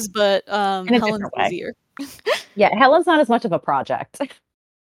Helen loves, but in a Helen's different way. easier. Yeah, Helen's not as much of a project.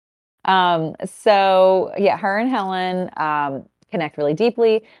 So yeah, her and Helen connect really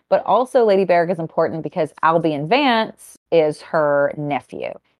deeply, but also Lady Barrack is important because Albion Vance is her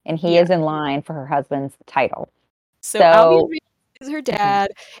nephew, and he Yeah. is in line for her husband's title. So Albion So Vance is her mhm,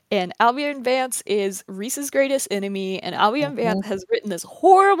 dad, and Albion Vance is Reese's greatest enemy, and Albion Vance mhm, has written this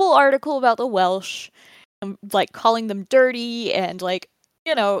horrible article about the Welsh, like calling them dirty and like,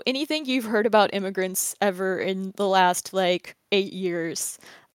 anything you've heard about immigrants ever in the last like 8 years.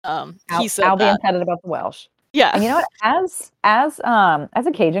 He said Albion that. said it about the Welsh. Yeah. And you know what? As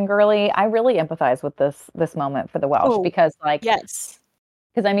a Cajun girly, I really empathize with this moment for the Welsh Oh, yes.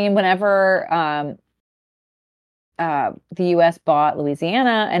 because I mean, whenever the U.S. bought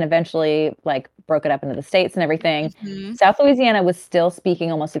Louisiana and eventually like broke it up into the states and everything. Mhm. South Louisiana was still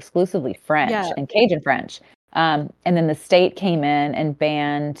speaking almost exclusively French Yeah. and Cajun French. And then the state came in and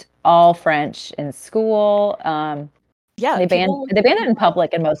banned all French in school. Yeah, people would They banned it in provide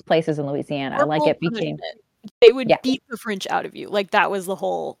public in most places in Louisiana. Like corporal it became punishment. They would yeah, beat the French out of you. Like, that was the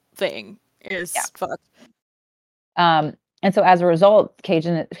whole thing, yeah. is fuck. And so as a result,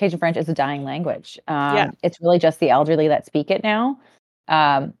 Cajun French is a dying language. Yeah. It's really just the elderly that speak it now.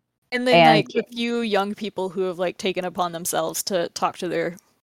 Um, And then, and like, the few young people who have, like, taken upon themselves to talk to their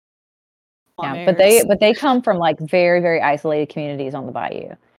yeah, heirs. but they come from like very, very isolated communities on the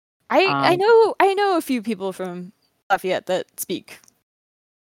bayou. I Um, know a few people from Lafayette that speak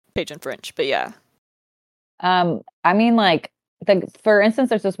Pidgin French, but yeah. I mean, like, for instance,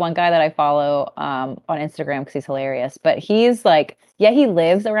 there's this one guy that I follow on Instagram because he's hilarious. But he's like, yeah, he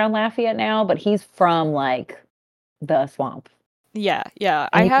lives around Lafayette now, but he's from like the swamp, Yeah, yeah.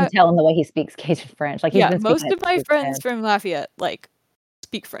 and you can tell in the way he speaks Cajun French. Like he's Yeah, been speaking most it of my since he was friends 10. from Lafayette, like,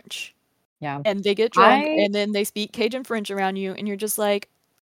 speak French. Yeah, And they get drunk, I and then they speak Cajun French around you, and you're just like,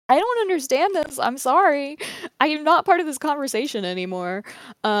 I don't understand this. I'm sorry. I am not part of this conversation anymore.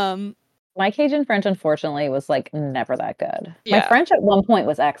 Um, My Cajun French, unfortunately, was like never that good. My yeah. French at one point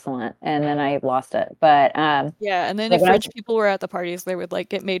was excellent, and then I lost it. But Yeah, and then like if when I was French people were at the parties, they would, like,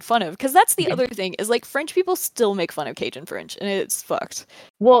 get made fun of. Because that's the yeah. other thing, is, like, French people still make fun of Cajun French, and it's fucked.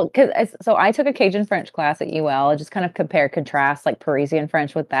 Well, so I took a Cajun French class at UL, just kind of compare contrast like Parisian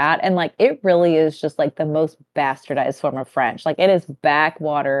French with that, and like it really is just like the most bastardized form of French. Like it is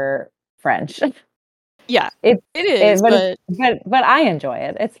backwater French. Yeah, It's it is, but it's but but I enjoy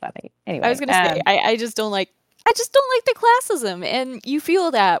it. It's funny I was anyway. gonna say, I just don't like the classism, and you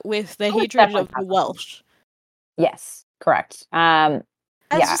feel that with the Oh, it's hatred definitely of the classism. Welsh. Yes, correct. As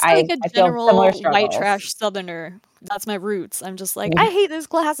Yeah, just, like, a I feel similar general white struggles. trash Southerner, that's my roots. I'm just like, I Yeah. hate this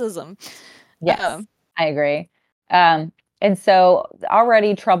classism. Yes, Um, I agree. And so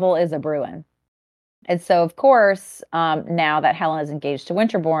already trouble is a brewing. And so, of course, now that Helen is engaged to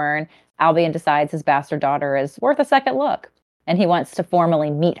Winterborne, Albion decides his bastard daughter is worth a second look, and he wants to formally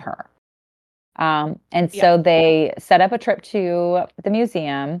meet her. And yeah. so they set up a trip to the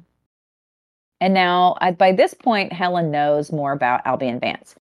museum. And now, by this point, Helen knows more about Albion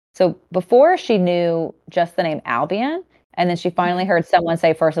Vance. So before she knew just the name Albion, and then she finally Mhm. heard someone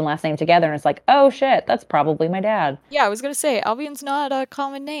say first and last name together, and it's like, oh shit, that's probably my dad. Yeah, I was gonna say, Albion's not a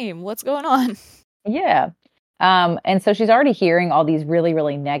common name. What's going on? Yeah. And so she's already hearing all these really,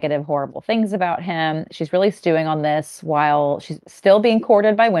 really negative, horrible things about him. She's really stewing on this while she's still being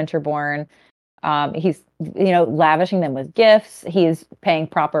courted by Winterborne. He's, lavishing them with gifts. He's paying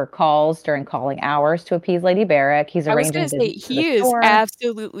proper calls during calling hours to appease Lady Barrack. He's I was gonna arranging say, visits to the he is store.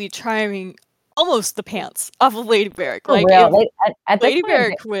 absolutely charming almost the pants off of Lady Barrack. For Like, real. if Like, at this Lady point,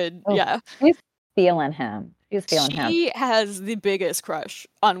 Barrack would, oh, yeah. she's feeling him. She's feeling him. She has the biggest crush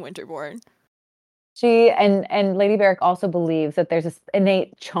on Winterborne. And Lady Barrack also believes that there's this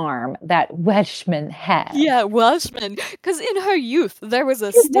innate charm that Welshmen have. Yeah, Welshman. Because in her youth, there was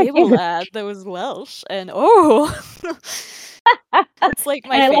a She's my stable favorite. lad that was Welsh, and oh, it's like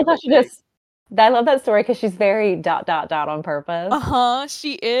my And I love how favorite thing. I love that story because she's very dot dot dot on purpose. Uh-huh,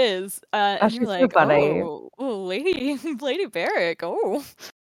 she is. Oh, And you're she's so like, funny. Lady Barrack, oh,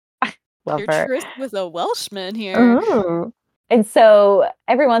 Love your her. tryst with a Welshman here. Ooh. And so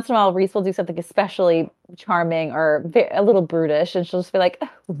every once in a while, Reese will do something especially charming or a little brutish, and she'll just be like,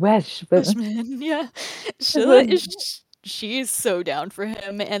 "Wesh, Bushman, yeah. Sheila is she's so down for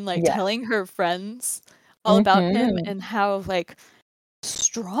him and like yeah, telling her friends all about him hmm and how like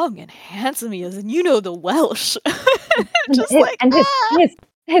strong and handsome he is, and you know the Welsh. Just like and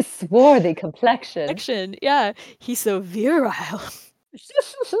his swarthy complexion." action, yeah. He's so virile.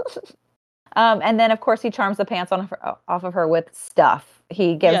 And then, of course, he charms the pants off of her with stuff.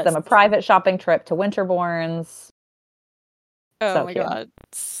 He gives them Yes. a private shopping trip to Winterborne's. Oh So my cute. god,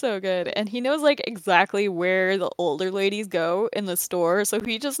 so good. And he knows like exactly where the older ladies go in the store, so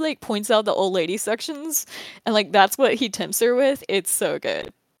he just like points out the old lady sections and like that's what he tempts her with. It's so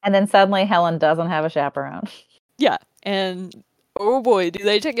good. And then suddenly Helen doesn't have a chaperone. Yeah, and oh boy, do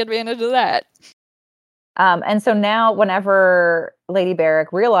they take advantage of that. And so now, whenever Lady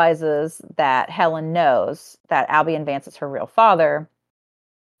Barrick realizes that Helen knows that Albion Vance is her real father,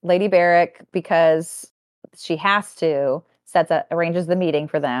 Lady Barrick, because she has to, arranges the meeting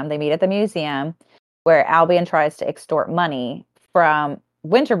for them. They meet at the museum where Albion tries to extort money from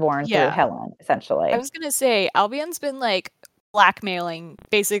Winterborne through Yeah. Helen, I essentially. was gonna say Albion's been like blackmailing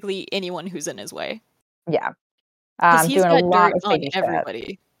basically anyone who's in his way. Yeah. Because he's Doing a got lot dirt of on shady shit.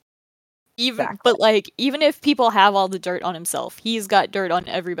 everybody. Even Exactly. but like even if people have all the dirt on himself, he's got dirt on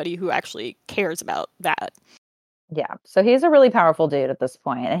everybody who actually cares about that. Yeah. So he's a really powerful dude at this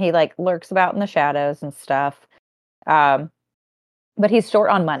point, and he like lurks about in the shadows and stuff. Um, but he's short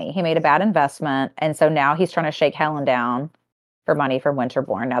on money. He made a bad investment, and so now he's trying to shake Helen down for money from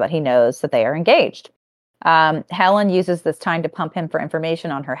Winterborne now that he knows that they are engaged. Helen uses this time to pump him for information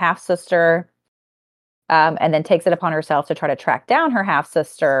on her half sister, and then takes it upon herself to try to track down her half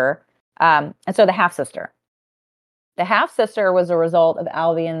sister. And so the half sister was a result of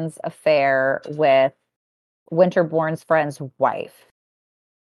Albion's affair with Winterborne's friend's wife.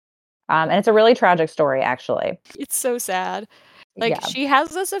 And it's a really tragic story, actually. It's so sad. Like Yeah. she has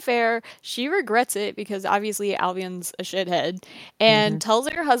this affair, she regrets it because obviously Albion's a shithead hmm and tells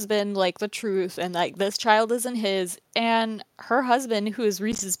her husband like the truth and like this child isn't his and her husband who is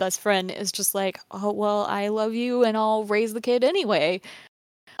Reese's best friend is just like, "Oh, well, I love you and I'll raise the kid anyway."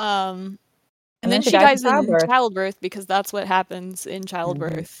 Um and And then then she she dies in dies in childbirth. childbirth because that's what happens in hmm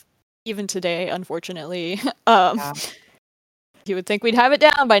childbirth even today, unfortunately. Um Yeah. you would think we'd have it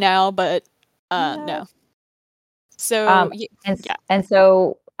down by now, but No. no. So, yeah. And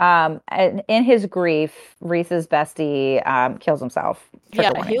so and in his grief, Reese's bestie kills himself.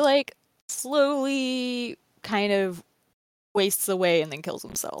 Trigger Yeah, he warning. like slowly kind of wastes away and then kills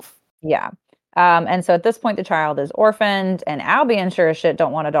himself. Yeah. And so at this point, the child is orphaned, and Albion sure as shit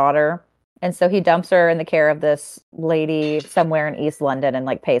don't want a daughter. And so he dumps her in the care of this lady somewhere in East London and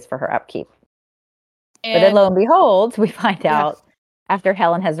like pays for her upkeep. But then lo And and behold, we find yeah, out after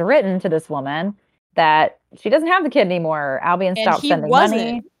Helen has written to this woman that she doesn't have the kid anymore. Albion and stopped he sending wasn't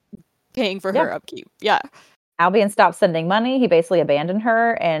money. paying for Yeah. her upkeep. Yeah. Albion stopped sending money. He basically abandoned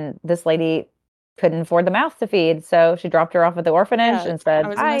her, and this lady couldn't afford the mouth to feed. So she dropped her off at the orphanage Yeah. and I said,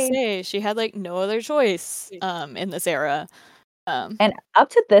 was gonna bye. say she had like no other choice in this era. Um And up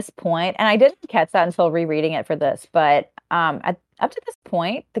to this point, and I didn't catch that until rereading it for this, but up to this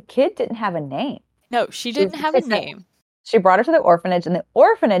point, the kid didn't have a name. no, she She, didn't have she a said name. she brought her to the orphanage, and the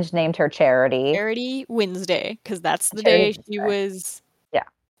orphanage named her Charity. Charity Wednesday, because that's the Charity day was she there. was Yeah.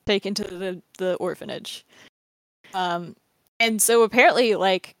 taken to the orphanage. Um and so apparently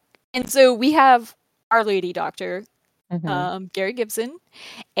like and so we have Our Lady Doctor, hmm Gary Gibson,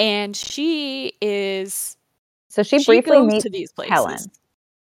 and So she she briefly goes to meets these places. Helen.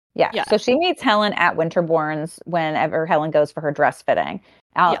 Yeah. Yeah, So she meets Helen at Winterbourne's whenever Helen goes for her dress fitting.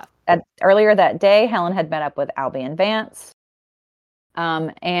 yeah, Earlier that day, Helen had met up with Albion Vance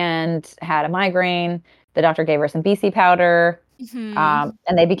and had a migraine. The doctor gave her some BC powder, mhm.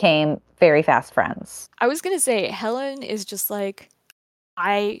 and they became very fast friends. I was gonna say, Helen is just, like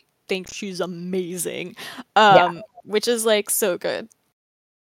I think she's amazing, Yeah. which is, like, so good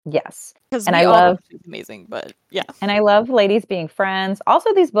Yes. because And we I all love think she's amazing, but yeah. and I love ladies being friends.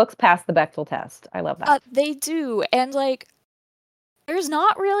 Also, these books pass the Bechdel test. I love that. They do, and, like, there's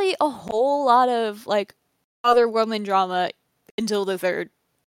not really a whole lot of, like, other woman drama until the 3rd,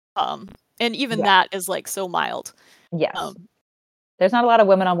 and even Yeah. that is, like, so mild. Yes. Um, There's not a lot of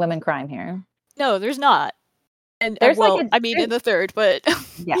women on women crime here. no, there's not. And, There's like well, a I mean, in the 3rd, but,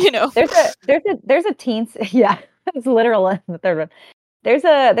 Yeah. you know. There's a teens yeah, it's literal in the third one. There's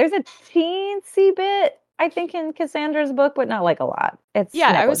a teensy bit, I think, in Cassandra's book, but not like a lot. It's Yeah,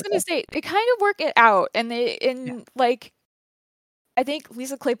 I was gonna negligible. say, they kind of work it out, and Yeah. like, I think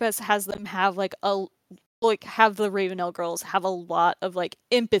Lisa Kleypas has them have, like, a like have the Ravenel girls have a lot of like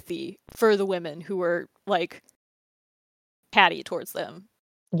empathy for the women who were like catty towards them.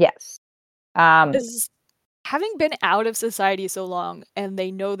 Yes. Because having been out of society so long and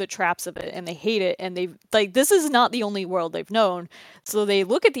they know the traps of it and they hate it and they've like this is not the only world they've known. So they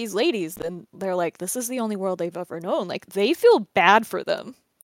look at these ladies and they're like, this is the only world they've ever known. Like they feel bad for them.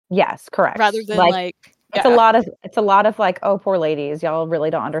 Yes, correct. Rather than Like like it's a lot of like, oh, poor ladies, y'all really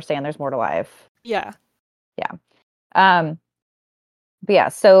don't understand there's more to life. Yeah. Yeah. Um, but yeah,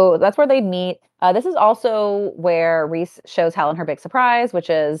 so that's where they meet. This is also where Reese shows Helen her big surprise, which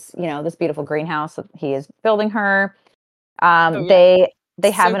is, this beautiful greenhouse that he is building her. Oh yeah.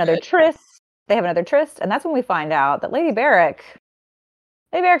 They have So another good. tryst. They have another tryst, and that's when we find out that Lady Barrick's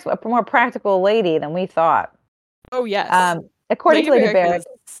a more practical lady than we thought. Oh yes. According to Lady Barrick,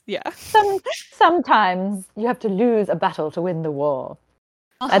 yeah. sometimes you have to lose a battle to win the war.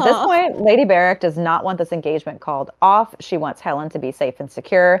 At this Uh-huh. point, Lady Barrick does not want this engagement called off. She wants Helen to be safe and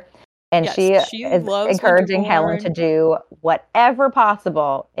secure. And Yes, she she is loves encouraging Helen to Winterborne. do whatever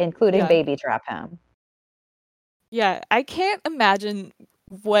possible, including Yeah. baby trap him. Yeah, I can't imagine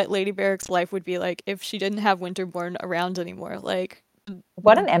what Lady Barrick's life would be like if she didn't have Winterborne around anymore. Like,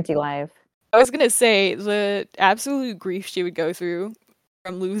 What an empty life. I was gonna say the absolute grief she would go through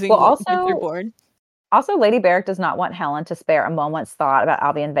from losing Well, also, Winterborne. also, Lady Barrick does not want Helen to spare a moment's thought about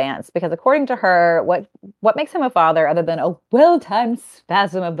Albion Vance because, according to her, what makes him a father other than a well-timed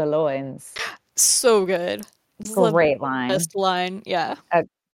spasm of the loins? So good. This is the Great line. best line. Yeah.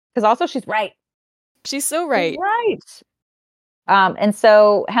 Because also she's right. She's so She's right. right. And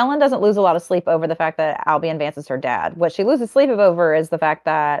so Helen doesn't lose a lot of sleep over the fact that Albion Vance is her dad. What she loses sleep over is the fact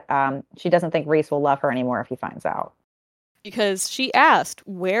that she doesn't think Reese will love her anymore if he finds out. Because she asked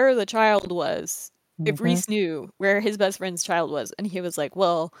where the child was. If Mm-hmm. Reese knew where his best friend's child was, and he was like,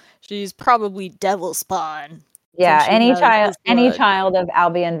 well, she's probably devil spawn. Yeah, This any blood. child of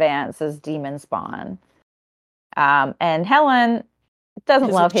Albion Vance is demon spawn. And Helen doesn't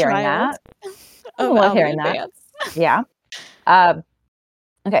Is a love hearing child that. of Doesn't love hearing Albion that. Vance. Yeah.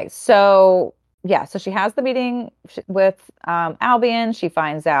 Okay, so yeah, so she has the meeting with Albion. She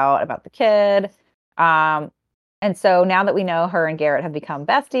finds out about the kid. And so now that we know her and Garrett have become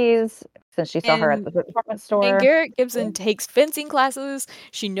besties, since she saw her at And the department and store. Garrett Gibson takes fencing classes.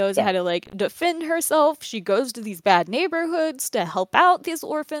 She knows Yeah. how to like defend herself. She goes to these bad neighborhoods to help out these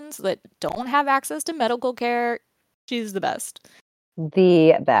orphans that don't have access to medical care. She's the best.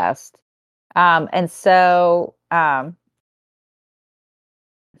 The best. And so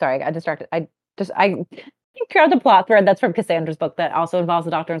sorry, I got distracted. I grabbed a plot thread that's from Cassandra's book that also involves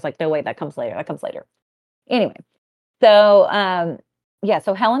the doctor and it's like, no, wait, that comes later. That comes later. Anyway, so yeah,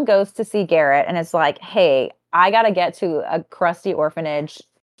 so Helen goes to see Garrett and it's like, hey, I gotta get to a crusty orphanage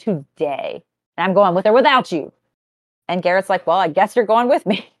today. And I'm going with or without you. And Garrett's like, well, I guess you're going with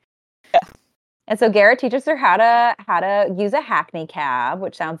me. Yeah. And so Garrett teaches her how to use a hackney cab,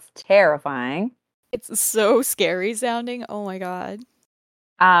 which sounds terrifying. It's so scary sounding. Oh my god.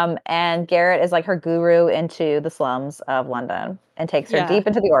 And Garrett is like her guru into the slums of London and takes her Yeah. deep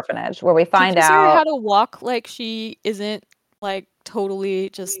into the orphanage where we find Teaches her how out. to walk like she isn't like totally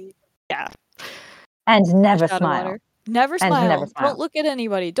just yeah. And never Fish out of smile. water. Never And smile. never smile. Don't look at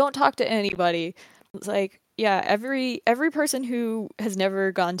anybody. Don't talk to anybody. It's like, yeah, every person who has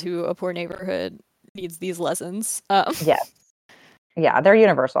never gone to a poor neighborhood needs these lessons. Yes. Yeah, they're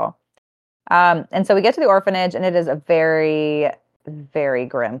universal. And so we get to the orphanage, and it is a very, very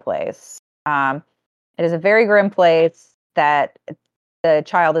grim place. It is a very grim place that the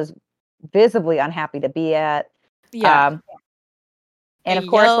child is visibly unhappy to be at. Yeah. And They of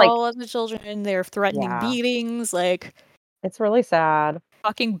course, like, yell at the children. They're threatening yeah, beatings, like it's really sad.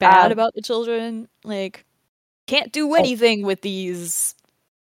 talking bad about the children. Like, can't do anything with these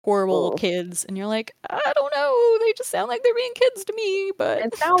horrible Oof. kids. And you're like, I don't know. They just sound like they're being kids to me, but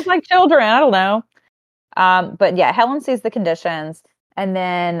It sounds like children. I don't know. But yeah, Helen sees the conditions. And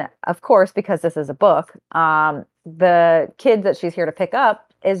then, of course, because this is a book, the kid that she's here to pick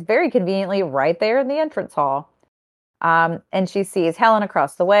up is very conveniently right there in the entrance hall. And she sees Helen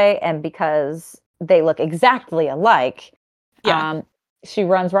across the way. And because they look exactly alike, yeah. she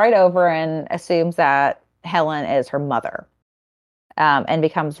runs right over and assumes that Helen is her mother, and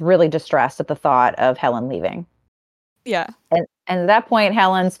becomes really distressed at the thought of Helen leaving. Yeah. And at that point,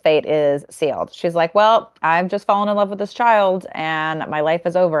 Helen's fate is sealed. She's like, well, I've just fallen in love with this child and my life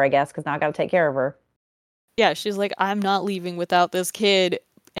is over, I guess, because now I got to take care of her. Yeah, she's like, I'm not leaving without this kid,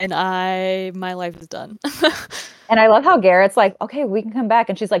 and my life is done. And I love how Garrett's like, okay, we can come back.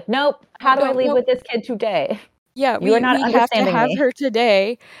 And she's like, nope, how do I leave Nope. with this kid today? Yeah, You are not we have to understanding have me. her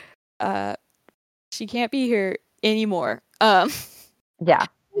today. She can't be here anymore. Yeah.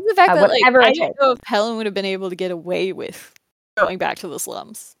 The fact that, like, Whatever I it didn't takes. know if Helen would have been able to get away with going back to the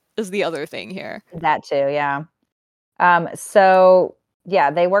slums is the other thing here. That too, yeah. So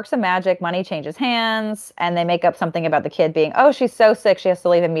yeah, they work some magic, money changes hands, and they make up something about the kid being, oh, she's so sick, she has to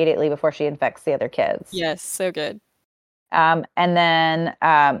leave immediately before she infects the other kids. Yes, so good. And then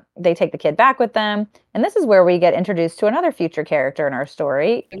they take the kid back with them. And this is where we get introduced to another future character in our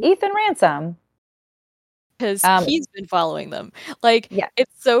story, Ethan Ransom. Because he's been following them. Like, Yeah.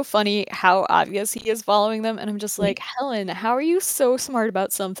 it's so funny how obvious he is following them, and I'm just like, Helen, how are you so smart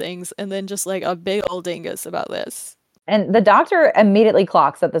about some things and then just like a big old dingus about this? And the doctor immediately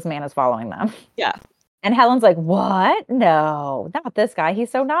clocks that this man is following them. Yeah. And Helen's like, what? No, not this guy.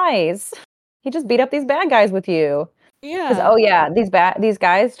 He's so nice. He just beat up these bad guys with you. Because Yeah. oh yeah, these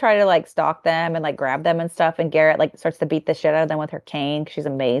guys try to like stalk them and like grab them and stuff. And Garrett like starts to beat the shit out of them with her cane. 'Cause she's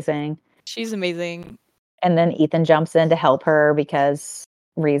amazing. She's amazing. And then Ethan jumps in to help her because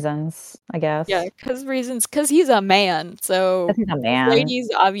reasons, I guess. Yeah, because he's a man, so 'Cause he's a these man. ladies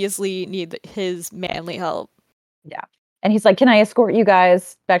obviously need his manly help. Yeah. And he's like, "Can I escort you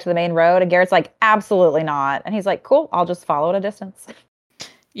guys back to the main road?" And Garrett's like, "Absolutely not." And he's like, "Cool, I'll just follow at a distance."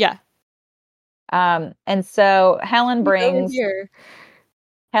 Yeah. And so He's over here.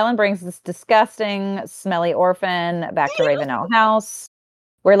 Helen brings this disgusting, smelly orphan back to Ravenel House,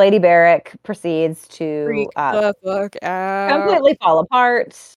 where Lady Barrick proceeds Freak to the fuck out. completely fall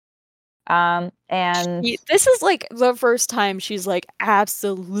apart. And This is like the first time she's like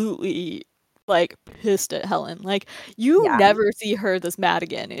absolutely like pissed at Helen. Like you yeah, never see her this mad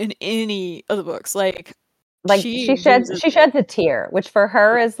again in any of the books. Like she loses it. sheds a tear, which for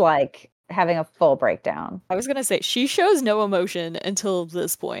her is like having a full breakdown. I was gonna say she shows no emotion until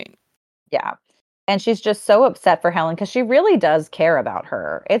this point. Yeah. And she's just so upset for Helen because she really does care about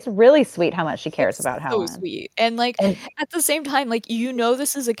her. It's really sweet how much she cares It's about so Helen. sweet. And like And at the same time, like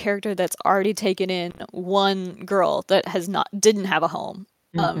this is a character that's already taken in one girl that didn't have a home,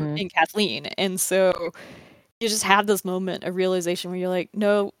 mhm. in Kathleen. And so you just have this moment of realization where you're like,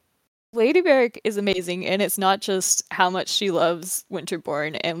 no, Lady Barrick is amazing, and it's not just how much she loves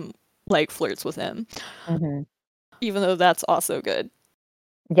Winterborne and like flirts with him, Mhm. even though that's also good.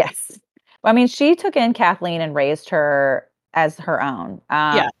 Yes. Well, I mean, she took in Kathleen and raised her as her own.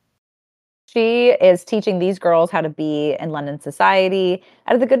 Yeah, She is teaching these girls how to be in London society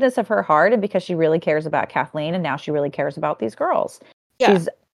out of the goodness of her heart and because she really cares about Kathleen and now she really cares about these girls. yeah,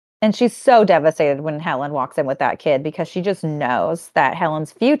 She's so devastated when Helen walks in with that kid because she just knows that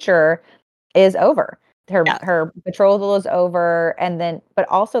Helen's future is over. yeah, Her betrothal is over, and then but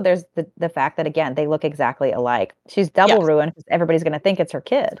also there's the fact that again they look exactly alike. She's yeah. double ruined because everybody's going to think it's her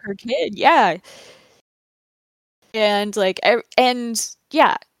kid. Her kid, yeah, and like, and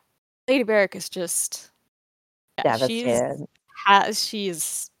yeah, Lady Barrick is just, yeah, Devastated.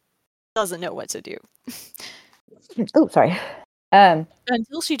 she's doesn't know what to do Oh, sorry. Um,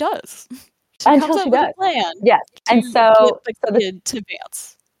 until she does. She comes until up she with a does. plan Yes, and to get the so this kid to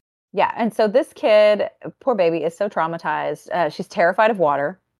dance. yeah, and so this kid, poor baby, is so traumatized. She's terrified of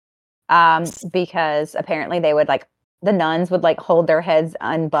water, because apparently they would like the nuns would like hold their heads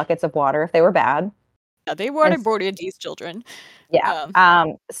on buckets of water if they were bad. Yeah, they And waterboarded these children. yeah,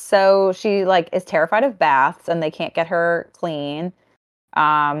 Um, so she like is terrified of baths and they can't get her clean.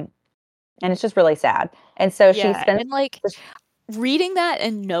 Um, and it's just really sad. And so she yeah, spends and like this, reading that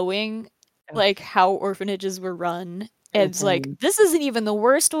and knowing like how orphanages were run, it's like mhm, this isn't even the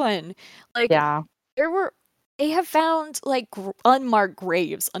worst one. Like yeah, there were they have found like unmarked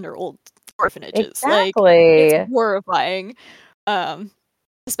graves under old orphanages. Like it's exactly. horrifying. Um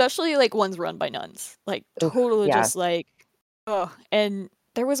Especially like ones run by nuns. Like Oof, totally yeah. just like oh, and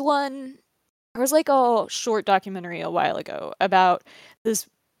there was like a short documentary a while ago about this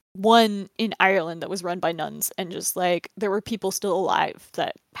one in Ireland that was run by nuns, and just like there were people still alive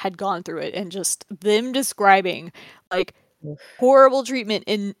that had gone through it, and just them describing like Oof. horrible treatment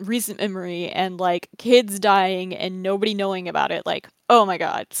in recent memory and like kids dying and nobody knowing about it. Like, oh my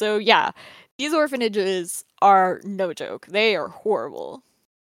god. So yeah, these orphanages are no joke. They are horrible.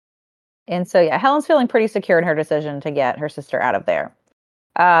 And so yeah, Helen's feeling pretty secure in her decision to get her sister out of there.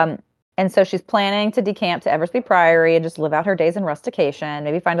 Um, and so she's planning to decamp to Eversby Priory and just live out her days in rustication,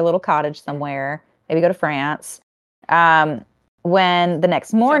 maybe find a little cottage somewhere, maybe go to France. Um, when the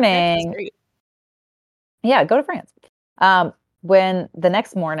next Yeah, France is morning, great. yeah, go to France. When the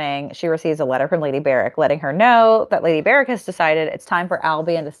next morning she receives a letter from Lady Barrick letting her know that Lady Barrick has decided it's time for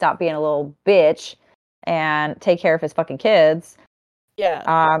Albion to stop being a little bitch and take care of his fucking kids.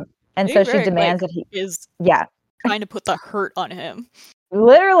 Yeah. And Dave so she Barrick, like, demands that he, is yeah, trying to put the hurt on him.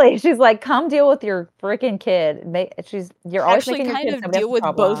 Literally, she's like, come deal with your freaking kid. You're always Actually making your kind kids of somebody deal else's with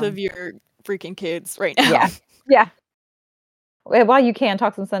both problem. of your freaking kids right now. Yeah. Yeah. Well, you can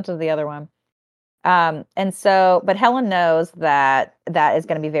talk some sense to the other one. But Helen knows that that is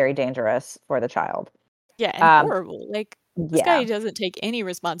going to be very dangerous for the child. Yeah, and Um, horrible. Like, this guy yeah. doesn't take any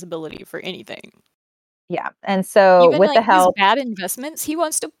responsibility for anything. Yeah. And so Even, with the like, his help, bad investments, he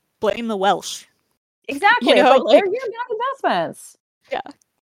wants to blame the Welsh. You exactly, it's know, like they're like your bad investments. yeah.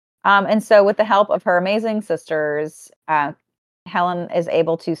 And so with the help of her amazing sisters, Helen is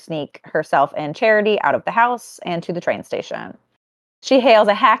able to sneak herself and Charity out of the house and to the train station. She hails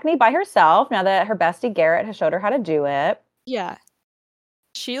a hackney by herself now that her bestie Garrett has showed her how to do it. Yeah.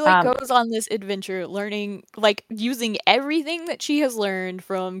 She, like, Um, goes on this adventure learning like, using everything that she has learned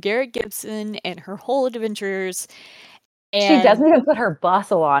from Garrett Gibson and her whole adventures, she and doesn't even put her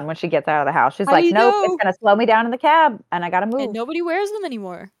bustle on when she gets out of the house. She's like, I nope, it's know! going to slow me down in the cab and I got to And move. nobody wears them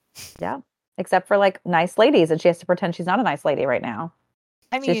anymore. Yeah. Except for like nice ladies. And she has to pretend she's not a nice lady right now.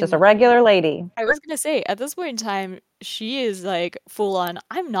 I She's just a mean, regular lady. I was gonna say, at this point in time, she is, like, full on,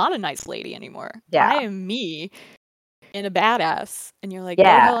 "I'm not a nice lady anymore. I Yeah. am me and a badass." And you're like, "Go,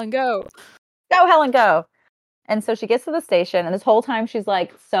 Yeah. Helen, go." Go, Helen, go. And so she gets to the station, and this whole time she's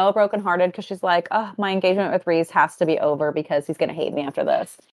like so brokenhearted because she's like, oh, my engagement with Reese has to be over because he's going to hate me after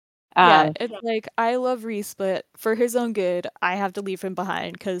this. Yeah, Um, it's like, I love Reese, but for his own good, I have to leave him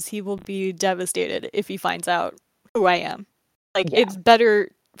behind because he will be devastated if he finds out who I am. Like, yeah, it's better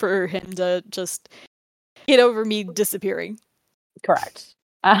for him to just get over me disappearing. correct.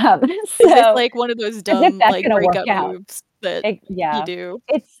 Is this So like one of those as if dumb, that's like, going to work breakup out. moves that you Yeah, do?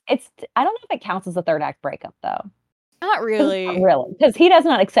 it's. I don't know if it counts as a third act breakup though. Not Not really. really, because he does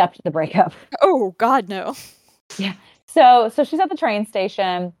not accept the breakup. Oh, God, no. Yeah. So she's at the train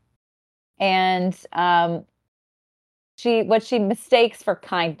station, and what she mistakes for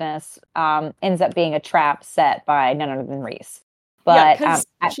kindness ends up being a trap set by none other than Reese. Yeah, But because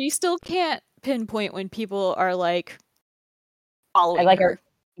she still can't pinpoint when people are, like, I following like her. her.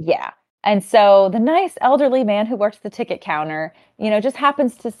 Yeah. And so the nice elderly man who works the ticket counter, just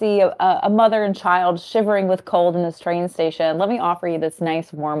happens to see a mother and child shivering with cold in this train station. Let me offer you this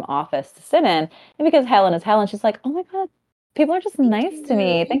nice warm office to sit in. And because Helen is Helen, she's like, oh my God, people are just Thank nice to you.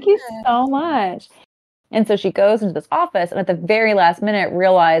 me. Thank you Yeah. so much. And so she goes into this office and at the very last minute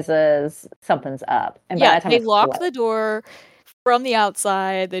realizes something's up. And by Yeah, that time they it's too lock late. the door from the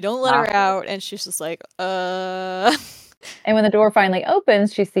outside, they don't let her out, and she's just like, And when the door finally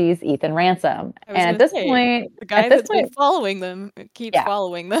opens, she sees Ethan Ransom. I was And gonna say, the at guy this that's been point, following them keeps yeah.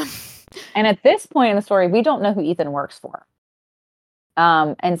 following them. And at this point in the story, we don't know who Ethan works for.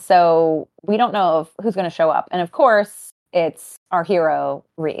 And so we don't know who's going to show up. And of course, it's our hero,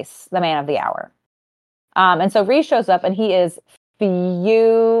 Reese, the man of the hour. And so Reese shows up and he is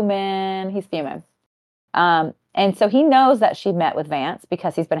fuming. He's fuming. And so he knows that she met with Vance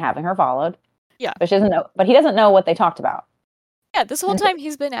because he's been having her followed. Yeah. But he doesn't know what they talked about. Yeah, this whole And so, time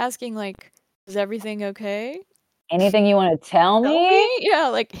he's been asking, like, "Is everything okay? anything you want to tell Tell me? me?" Yeah,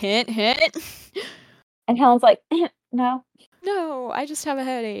 like, hint, hint. And Helen's like, no. No, I just have a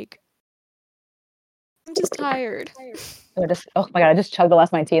headache. I'm just tired. Oh my God, I just chugged the last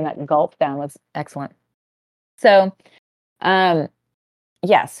of my tea and that gulp down was excellent. So, um,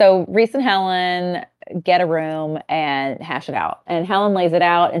 yeah, so Reese and Helen get a room and hash it out. And Helen lays it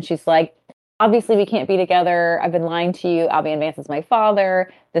out and she's like, obviously we can't be together. I've been lying to you. Albie Vance is my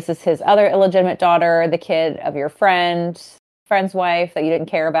father. This is his other illegitimate daughter, the kid of your friend's wife that you didn't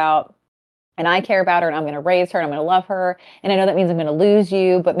care about. And I care about her and I'm going to raise her and I'm going to love her. And I know that means I'm going to lose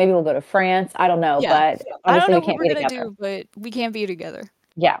you, but maybe we'll go to France. I don't know, Yeah. but I don't obviously know we what can't we're be gonna together. do, but we can't be together.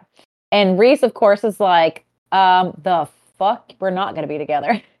 Yeah. And Reese, of course, is like, the fuck? We're not going to be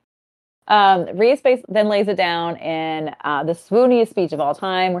together. Reese then lays it down in the swooniest speech of all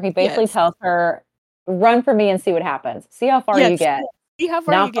time, where he basically Yes. tells her, run for me and see what happens. See how far you Yes. get. See how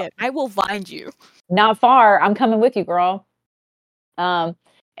far Not, you get. I will find you. not far. I'm coming with you, girl.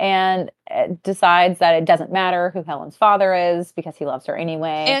 And decides that it doesn't matter who Helen's father is because he loves her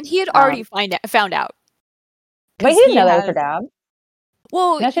anyway. And he had already found out. But he didn't know that was her dad.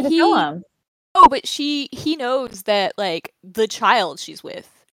 Well, No, she had to tell him. Oh, but he knows that, like, the child she's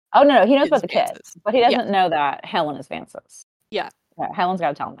with. Oh, no, he knows about the Vance's. kid, but he doesn't know that Helen is Vance's. Yeah. Helen's got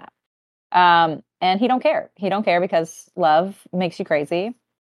to tell him that. And he don't care. He don't care because love makes you crazy.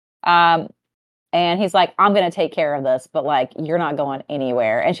 And he's like, I'm going to take care of this, but like, you're not going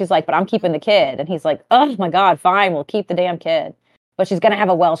anywhere. And she's like, but I'm keeping the kid. And he's like, oh my God, fine. We'll keep the damn kid. But she's going to have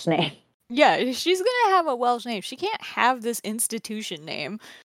a Welsh name. Yeah, she's going to have a Welsh name. She can't have this institution name.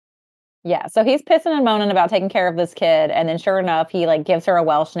 Yeah, so he's pissing and moaning about taking care of this kid, and then sure enough, he like gives her a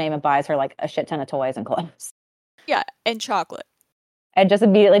Welsh name and buys her like a shit ton of toys and clothes. Yeah, and chocolate. And just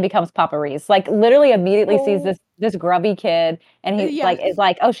immediately becomes Papa Reese. Like literally immediately sees Oh, this grubby kid and he yeah, like is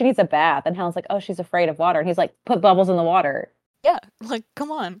like, "Oh, she needs a bath." And Helen's like, "Oh, she's afraid of water." And he's like, "Put bubbles in the water." yeah. Like,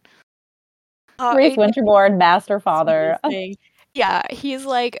 come on. Reese It's Winterborne, master the father. sweetest thing. Yeah, he's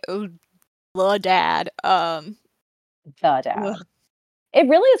like, oh, the dad. The Ugh. dad. It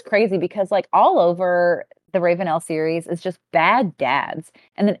really is crazy because like all over the Ravenel series is just bad dads.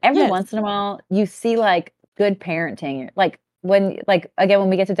 And then every Yes. once in a while you see like good parenting. Like when like again when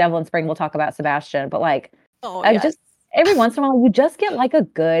we get to Devil in Spring we'll talk about Sebastian, but like Oh, I yes. just every once in a while you just get like a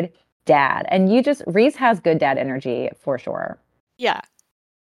good dad and you just Reese has good dad energy for sure. Yeah.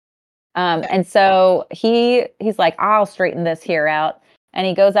 Yeah. And so he's like, I'll straighten this here out. And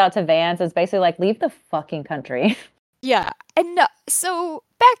he goes out to Vance, is basically like, leave the fucking country. Yeah. And so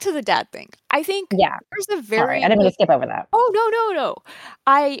back to the dad thing. I think Yeah. there's a Sorry, I very didn't mean to like, skip over that. oh, no, no, no.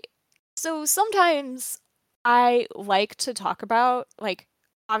 I so sometimes I like to talk about like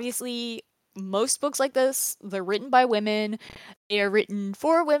obviously most books like this, they're written by women. They are written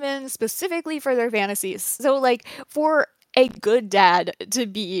for women specifically for their fantasies. So like for a good dad to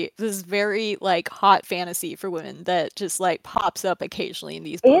be this very like hot fantasy for women that just like pops up occasionally in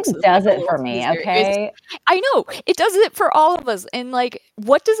these It books as like does a it little for me, teaser. okay? I know it does it for all of us. And like,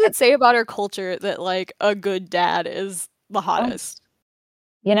 what does it say about our culture that like a good dad is the Oh, hottest?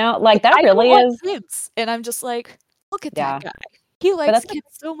 like Like, that I don't really want is, kids, and I'm just like, look at that yeah. guy. He But likes kids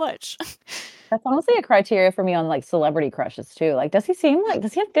so much. that's honestly a criteria for me on like celebrity crushes too. Like, does he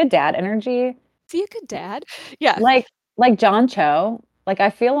have good dad energy? Is he a good dad? Yeah. Like like John Cho. Like I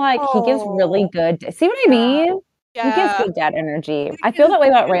feel like he gives really Oh, good see what I yeah, mean? He gives yeah. good dad energy. He is good dad. I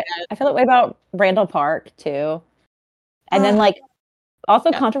feel that way about Randall Park too. And then Uh, like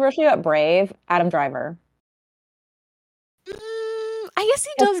also yeah. controversially about Brave, Adam Driver. I guess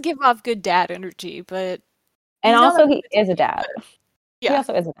he does give off good dad energy, but And he's not also he is a imitating dad. better. He Yeah.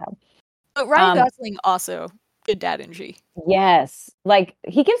 also is a dad. But Ryan Um, Gosling also good dad energy. yes. Like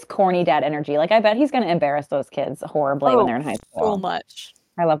he gives corny dad energy. Like I bet he's gonna embarrass those kids horribly when Oh, they're in high so school. much.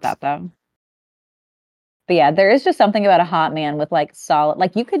 I love that though. But yeah, there is just something about a hot man with like solid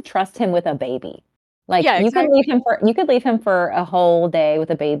like you could trust him with a baby. Like Yeah, exactly. you could leave him for a whole day with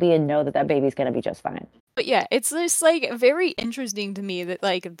a baby and know that that baby's gonna be just fine. But yeah, it's just like very interesting to me that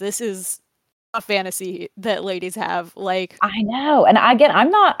like this is a fantasy that ladies have. Like, I know. And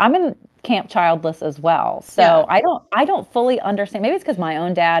I'm in camp childless as well. yeah, So I don't fully understand. Maybe it's because my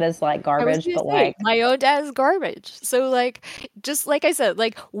own dad is like I was garbage, gonna but say like my own dad is garbage. So like, just like I said,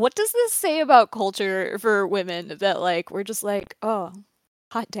 like, what does this say about culture for women that like we're just like, oh,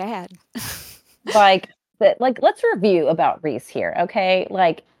 hot dad. like that like let's review about Reese here, okay?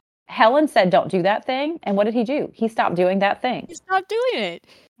 Like Helen said don't do that thing, and what did he do? He stopped doing that thing. He's not doing it.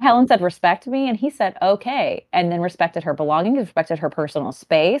 Helen said respect me, and he said okay, and then respected her belongings, respected her personal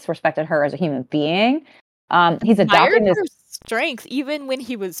space, respected her as a human being. He's Admired adopting this her strength even when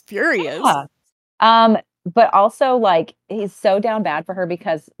he was furious. yeah. Um, but also like he's so down bad for her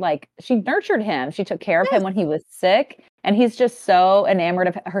because like she nurtured him. She took care of him Yes, when he was sick, and he's just so enamored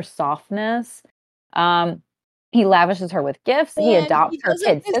of her softness. Um, he lavishes her with gifts. He and adopts he her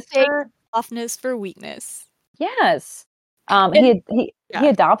doesn't kid mistake sister. softness for weakness. Yes. And He yeah,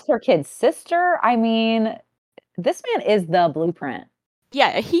 adopts her kid sister. I mean, this man is the blueprint.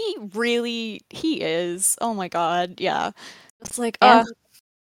 yeah, he is. Oh my god, yeah. It's like, And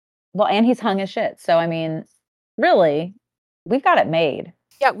well, and he's hung his shit. So I mean, really, we've got it made.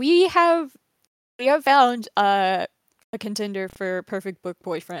 yeah, we have found a contender for perfect book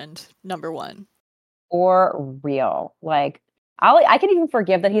boyfriend number one. For real. Like, I can even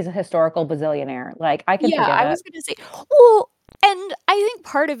forgive that he's a historical bazillionaire. Like, I can Yeah, forgive I it. was gonna say, well, and I think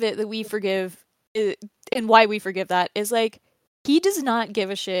part of it that we forgive, and why we forgive that is like he does not give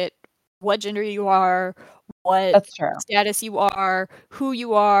a shit what gender you are, what That's true. status you are, who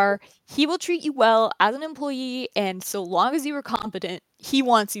you are. He will treat you well as an employee, and so long as you are competent, he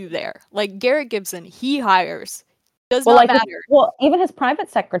wants you there. Like Garrett Gibson, he hires. Does Well, not like, matter. even his private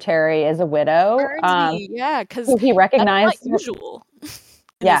secretary is a widow, Burnsby, yeah, because who he that's not recognized. usual in this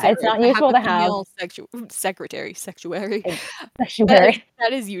Yeah, it's area not to have usual a to have female secretary, sexuary. a That is sanctuary.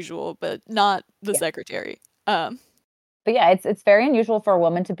 that is usual, but not the Yeah. secretary. Um, But yeah, it's very unusual for a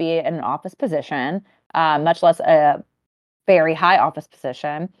woman to be in an office position, much less a very high office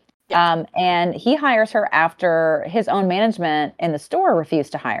position. yeah, And he hires her after his own management in the store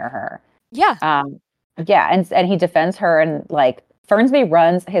refused to hire her. yeah, Um, yeah, and he defends her and like Fernsby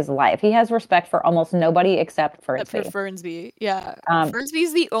runs his life. He has respect for almost nobody except For Fernsby. Fernsby, yeah.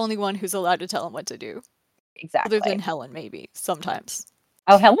 Fernsby's the only one who's allowed to tell him what to do. Exactly. Other than Helen, maybe, sometimes.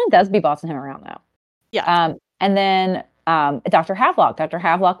 Oh, Helen does be bossing him around, though. Yeah. And then Dr. Havelock. Dr.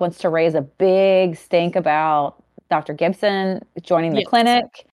 Havelock wants to raise a big stink about Dr. Gibson joining the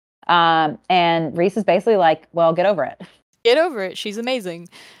clinic. And Reese is basically like, well, get over it. Get over it. She's amazing.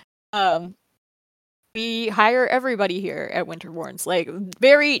 We hire everybody here at Winterborne's, like,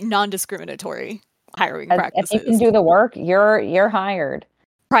 very non-discriminatory hiring practices. If you can do the work, you're hired.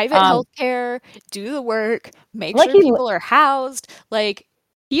 Private healthcare, do the work, make sure people are housed. Like,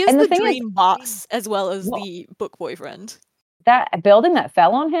 he is the dream boss as well as the book boyfriend. That building that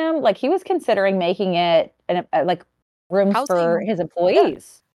fell on him, like, he was considering making it like rooms for his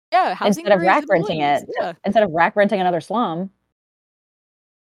employees. Yeah, housing instead of rack renting it. Yeah. Instead of rack renting another slum.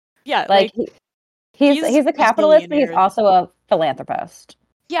 Yeah, like he's a capitalist, but he's also a philanthropist.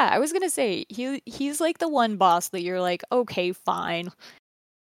 Yeah, I was gonna say he's like the one boss that you're like, okay, fine.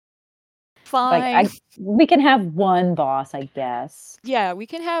 Like, we can have one boss, I guess. Yeah, we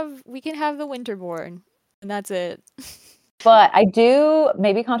can have the Winterborne, and that's it. But I do,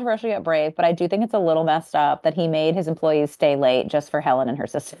 maybe controversially at Brave, but I do think it's a little messed up that he made his employees stay late just for Helen and her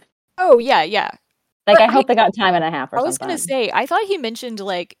sister. Oh yeah, yeah. Like, I hope they got time and a half or something. I was gonna say, I thought he mentioned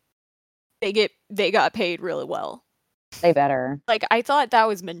like they got paid really well. They better. Like, I thought that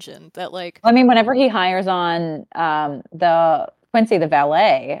was mentioned that, like, I mean, whenever he hires on the Quincy, the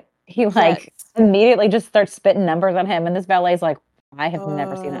valet, he like immediately just starts spitting numbers on him, and this valet's like, I have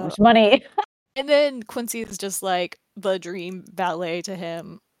never seen that much money. And then Quincy is just like the dream valet to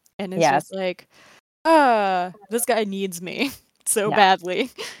him, and it's just like, this guy needs me so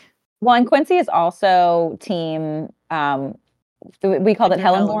badly. Well, and Quincy is also team. We called it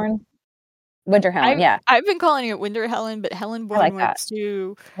Helenborn. Winter Helen, I've been calling it Winter Helen, but Helenborne works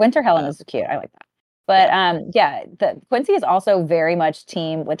too. Winter Helen is cute. I like that. But Quincy is also very much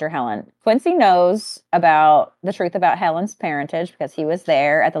team Winter Helen. Quincy knows about the truth about Helen's parentage because he was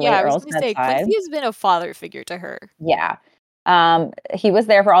there at the late Earl's bedside. Quincy has been a father figure to her. Yeah. He was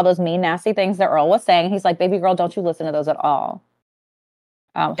there for all those mean, nasty things that Earl was saying. He's like, baby girl, don't you listen to those at all.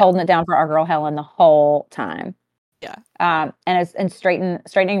 Holding it down for our girl Helen the whole time. Yeah. And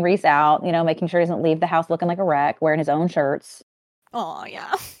straightening Reese out, making sure he doesn't leave the house looking like a wreck, wearing his own shirts. Oh,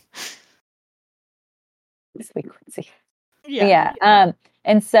 yeah. Sweet Quincy. Yeah.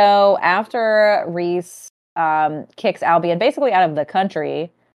 And so after Reese kicks Albion basically out of the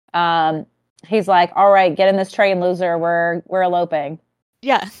country, he's like, all right, get in this train, loser. We're eloping.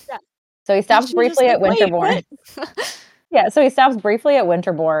 Yeah. So he stops briefly at Winterborne. Yeah, so he stops briefly at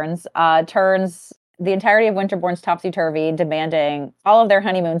Winterborne's, turns the entirety of Winterborne's topsy-turvy, demanding all of their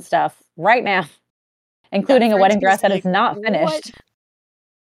honeymoon stuff right now, including a wedding dress that is not finished.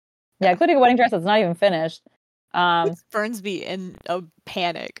 Yeah, including a wedding dress that's not even finished. Fernsby in a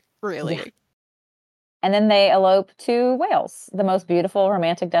panic, really. Yeah. And then they elope to Wales, the most beautiful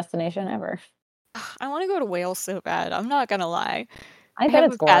romantic destination ever. I want to go to Wales so bad. I'm not gonna lie. I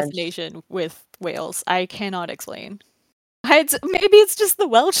have a fascination with Wales. I cannot explain. Maybe it's just the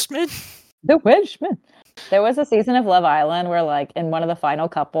Welshmen. The Welshmen. There was a season of Love Island where, like, in one of the final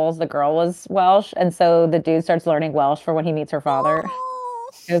couples, the girl was Welsh, and so the dude starts learning Welsh for when he meets her father.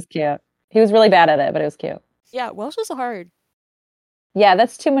 Oh. It was cute. He was really bad at it, but it was cute. Yeah, Welsh is hard. Yeah,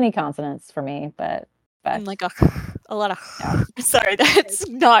 that's too many consonants for me, but and like a lot of. Yeah. Sorry, that's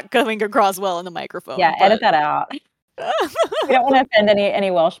not coming across well in the microphone. Yeah, edit that out. We don't want to offend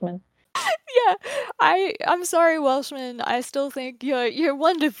any Welshmen. Yeah, I'm sorry, Welshman. I still think you're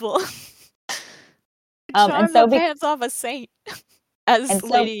wonderful. Charm the pants off a saint, as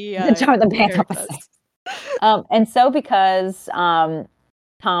Lady. Charm the pants off a saint. And so because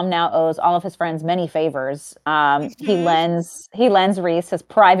Tom now owes all of his friends many favors, he lends Reese his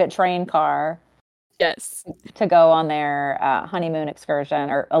private train car. Yes. To go on their honeymoon excursion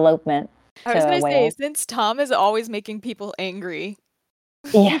or elopement. I was going to say, since Tom is always making people angry.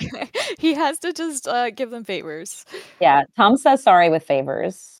 Yeah. He has to just give them favors. Yeah. Tom says sorry with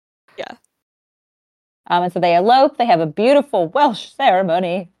favors. Yeah. And so they elope. They have a beautiful Welsh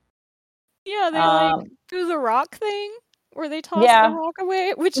ceremony. Yeah, they do the rock thing where they toss the rock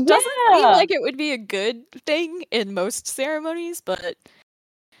away, which doesn't seem like it would be a good thing in most ceremonies, but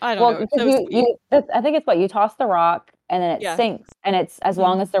I don't know. I think it's what you toss the rock and then it sinks, and it's as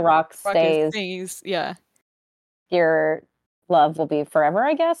long as the rock stays. Yeah. Your love will be forever,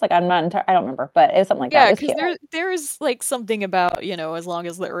 I guess. Like, I don't remember, but it's something like that. Yeah, because there is like something about, as long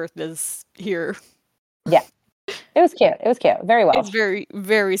as the earth is here. Yeah. It was cute. Very Welsh. It's very,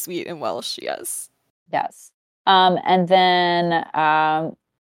 very sweet in Welsh, yes. Yes. And then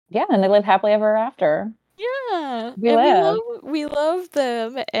yeah, and they live happily ever after. Yeah, We and live. we love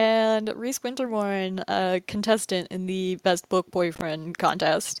them. And Reese Winterborne, contestant in the Best Book Boyfriend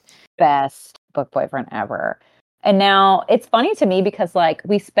contest. Best book boyfriend ever. And now it's funny to me because like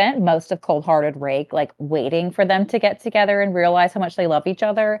we spent most of Cold Hearted Rake like waiting for them to get together and realize how much they love each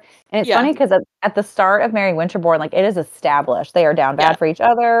other. And it's Yeah, funny because at the start of Mary Winterborne, like it is established they are down yeah, bad for each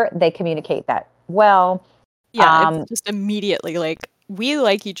other. They communicate that well. yeah. It's Um, just immediately like we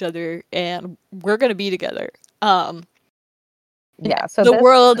like each other and we're gonna be together. Yeah, yeah. So the this,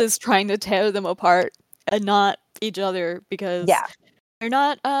 world is trying to tear them apart and not each other because yeah, they're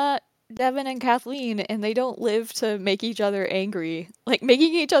not Devin and Kathleen and they don't live to make each other angry. Like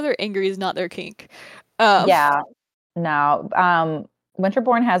making each other angry is not their kink. Um yeah. No,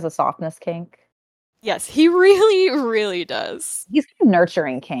 Winterborne has a softness kink. yes, he really, really does. He's got a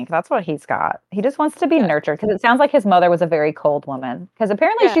nurturing kink. That's what he's got. He just wants to be Yeah. nurtured because it sounds like his mother was a very cold woman. Because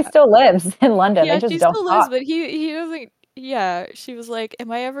apparently Yeah. she still lives in London. They Yeah, just she don't still lives, talk. but he doesn't. Yeah, she was like, "Am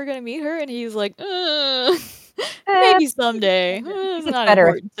I ever gonna meet her?" And he's like, Eh, maybe someday. I It's think it's not better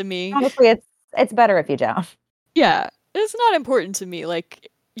if important to me." honestly it's better if you don't. Yeah, it's not important to me like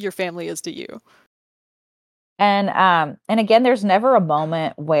your family is to you. And again, there's never a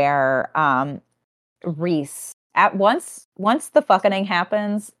moment where Reese at once the fucking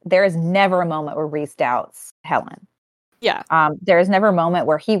happens, there is never a moment where Reese doubts Helen. Yeah, There is never a moment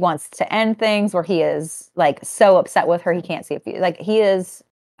where he wants to end things, where he is like so upset with her he can't see it. Like he is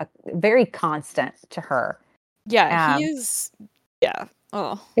very constant to her. yeah, he Um, is. Yeah.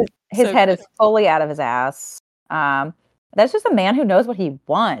 Oh, his so head good. is fully out of his ass. Um, that's just a man who knows what he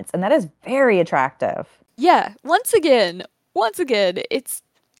wants, and that is very attractive. Yeah. Once again, it's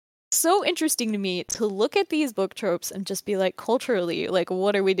so interesting to me to look at these book tropes and just be like, culturally, like,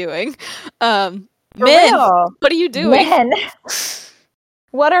 what are we doing? For Men, real, what are you doing? men.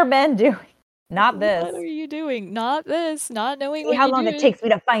 What are men doing? Not What this. are you doing? Not this. Not knowing See what how you long it do. takes me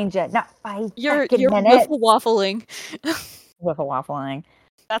to find you. Not 5 fucking You're wiffle minutes. waffling. With a waffling.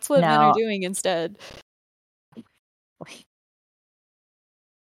 That's what men are No, doing instead.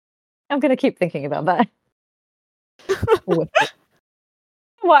 I'm gonna keep thinking about that. Whiffle.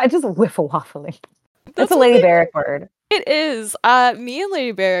 Why just whiffle waffling? It's That's a what Lady they. Barrack word. It is. Me and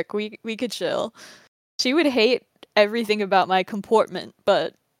Lady Barrack, we could chill. She would hate everything about my comportment,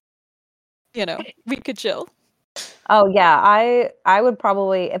 but we could chill. Oh yeah, I would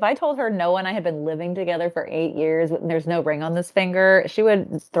probably if I told her Noah and I had been living together for 8 years and there's no ring on this finger, she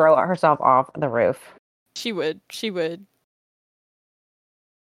would throw herself off the roof. She would. She would.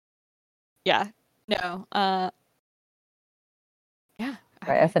 Yeah. No. Yeah.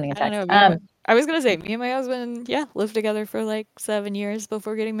 Right, I was sending a I don't text. know. I was gonna say me and my husband, yeah, lived together for like 7 years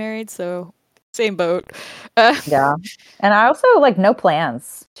before getting married, so same boat. Yeah. And I also like no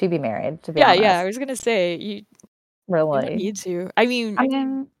plans to be married, to be Yeah, yeah. I honest. was gonna say you don't Really. need to. I mean, I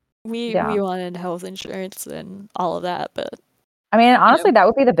mean, we yeah. wanted health insurance and all of that, but I mean, you know, honestly, that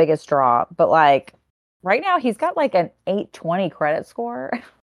would be the biggest draw. But like right now, he's got like an 820 credit score,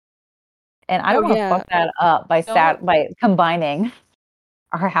 and I oh don't want to yeah, fuck that up don't. by combining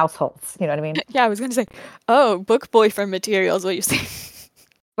our households. You know what I mean? Yeah, I was gonna say, oh, book boyfriend material is what you say.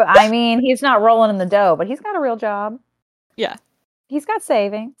 But I mean, he's not rolling in the dough, but he's got a real job. Yeah, He's got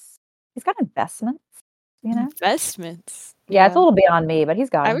savings. He's got investments. You know? investments. Yeah, it's Yeah, a little beyond me, but he's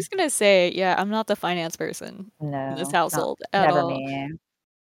got I them. was gonna say, yeah, I'm not the finance person in this No, not household at never all. me.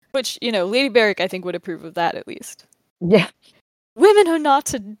 Which Lady Barrick, I think, would approve of that at least. Yeah, Women are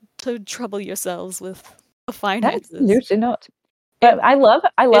not to trouble yourselves with the finances. absolutely not. It But I it love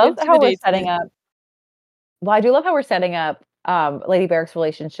how we're intimidates setting me. up. Well, I do love how we're setting up Lady Barrick's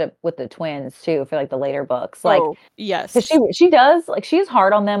relationship with the twins too for like the later books. Like Oh, because yes. she does like she's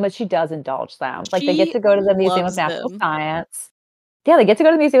hard on them, but she does indulge them. Like they get She to go to the Museum of loves Natural them. Science. Yeah, they get to go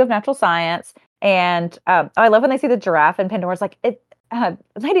to the Museum of Natural Science, and oh, I love when they see the giraffe, and Pandora's like, "It,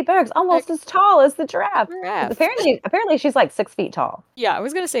 Lady Berg's Like, almost as tall as the giraffe." Because giraffe. apparently she's like 6 feet tall. Yeah, I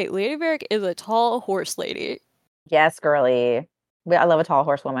was gonna say Lady Barrick is a tall horse lady. Yes, girly. I love a tall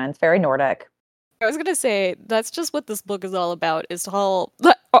horsewoman. It's very Nordic. I was gonna say that's just what this book is all about. Is tall,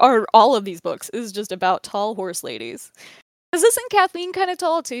 or all of these books is just about tall horse ladies. Is this in Kathleen kind of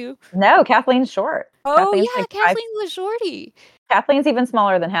tall too? No, Kathleen's short. Oh Kathleen's yeah, like five. Kathleen's a shorty. Kathleen's even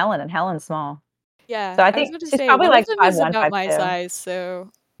smaller than Helen, and Helen's small. So Yeah, I I was think going to she's say probably one of like them five is one, about five my two. size, so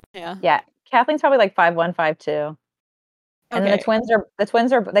yeah. Yeah, Kathleen's probably like 5'1", 5'2". And then Okay.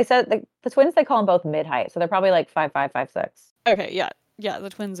 they said the twins they call them both mid height, so they're probably like 5'5", 5'6". Okay, yeah. Yeah, the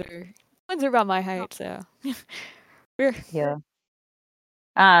twins are about my height, so we're Yeah.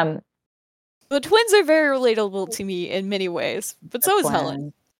 Um, The twins are very relatable to me in many ways, but so is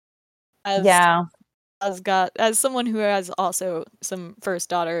Helen. As someone who has also some first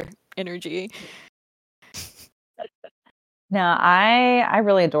daughter energy. No, I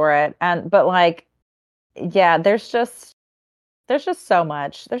really adore it. But like, yeah, there's just so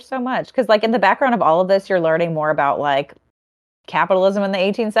much. There's so much. Because like in the background of all of this, you're learning more about like capitalism in the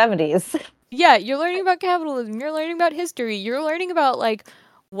 1870s. Yeah, you're learning about capitalism, you're learning about history, you're learning about like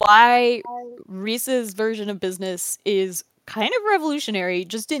why Reese's version of business is kind of revolutionary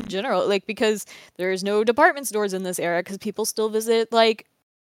just in general, like because there's no department stores in this era because people still visit like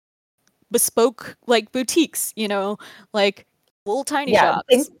bespoke like boutiques, you know, like little tiny Yeah,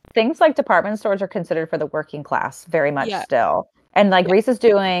 shops. things like department stores are considered for the working class very much Yeah. still. And like Yeah. Reese is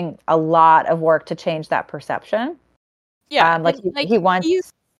doing a lot of work to change that perception. Yeah. Like And like he wants.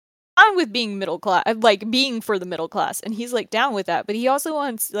 he's fine with being middle class, like being for the middle class, and he's like down with that, but he also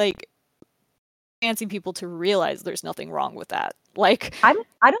wants like fancy people to realize there's nothing wrong with that. Like I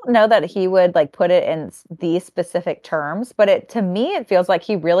don't know that he would like put it in these specific terms, but to me it feels like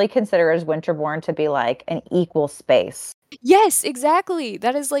he really considers Winterborne to be like an equal space. yes, exactly.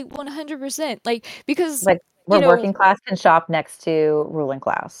 That is like 100%. Like because Like you where know, working class can shop next to ruling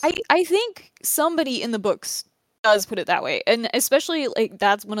class. I think somebody in the books does put it that way. And especially like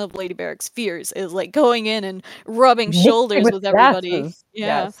that's one of Lady Barrick's fears is like going in and rubbing Mixing shoulders with with everybody. classes.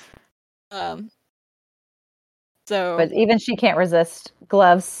 Yeah. Yes. Um so But even she can't resist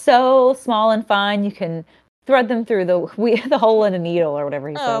gloves so small and fine you can thread them through the hole in a needle or whatever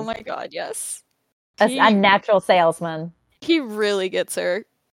he oh says. my god, yes. That's a He natural salesman. he really gets her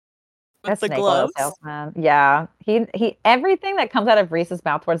with A the snake oil gloves. salesman. Yeah. He everything that comes out of Reese's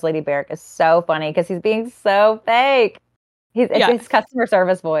mouth towards Lady Barrick is so funny because he's being so fake. It's Yeah. his customer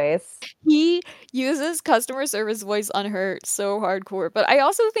service voice. He uses customer service voice on her so hardcore, but I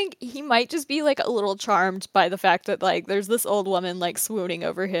also think he might just be like a little charmed by the fact that like there's this old woman like swooning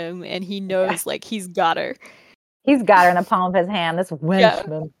over him and he Yeah. knows like he's got her. He's got her in the palm of his hand, this Yeah.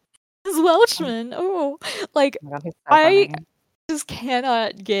 Welshman. This Welshman. Oh. Like Oh my God, he's so I funny. just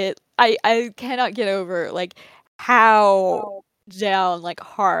cannot get I cannot get over like how down like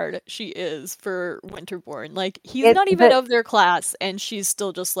hard she is for Winterborne. Like he's It not even but of their class and she's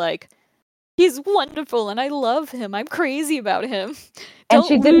still just like he's wonderful and I love him. I'm crazy about him. and Don't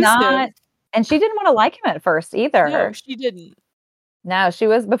she did lose not him. and she didn't want to like him at first No, either. she didn't. No, she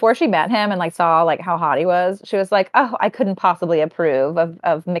was before she met him and like saw like how hot he was. She was like, "Oh, I couldn't possibly approve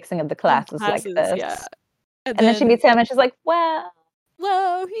of mixing of the Of classes like classes, yeah. this." And And then she then, meets him and she's like, "Well,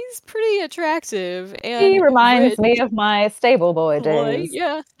 well, he's pretty attractive he and reminds rich. me of my stable boy Boy, days."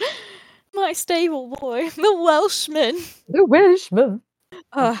 yeah. My stable boy, the Welshman. The Welshman. Oh,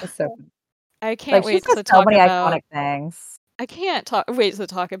 Uh, she's so I can't like she wait says to so talk many about iconic things. I can't talk wait to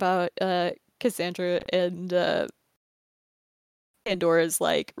talk about Cassandra and Pandora's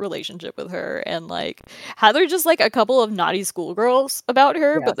like relationship with her and like how they're just like a couple of naughty schoolgirls about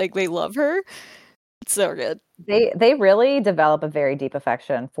her, Yeah. but like they love her. It's so good. They really develop a very deep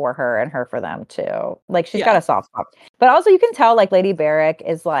affection for her and her for them too. Like she's got Yeah. a soft spot. But also you can tell like Lady Barrick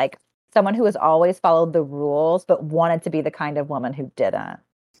is like someone who has always followed the rules but wanted to be the kind of woman who didn't.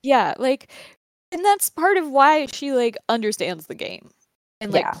 Yeah, like and that's part of why she like understands the game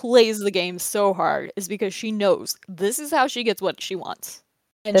and like Yeah. plays the game so hard is because she knows this is how she gets what she wants.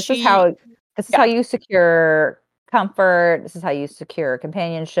 And This is she how yeah, you secure comfort. This is how you secure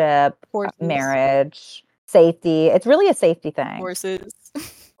companionship, horses, marriage, safety. It's really a safety thing. horses.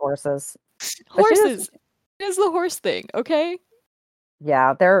 Horses. But she just Horses. It is the horse thing, okay?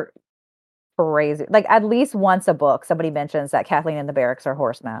 yeah, they're crazy. Like at least once a book, somebody mentions that Kathleen and the Barracks are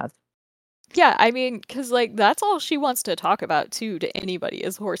horse mad. Yeah, I mean, because like that's all she wants to talk about too to anybody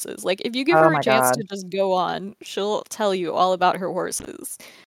is horses. Like if you give Oh her a my chance God. to just go on, she'll tell you all about her horses,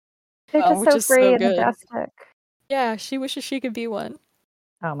 They're just which so is so free and good. majestic. Yeah, she wishes she could be one.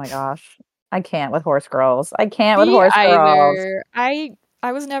 Oh my gosh. I can't with horse girls. I can't with Me horse girls. either.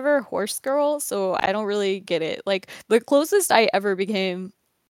 I was never a horse girl, so I don't really get it. Like the closest I ever became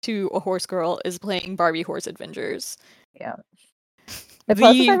to a horse girl is playing Barbie Horse Adventures. Yeah. The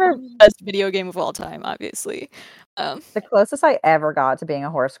best video game of all time, obviously. The closest I ever got to being a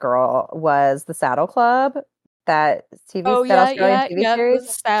horse girl was the Saddle Club, that Oh that yeah, Australian yeah, TV yeah. series. The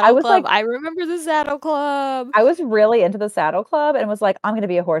I Saddle was Club. like I remember the Saddle Club. I was really into the Saddle Club and was like, I'm gonna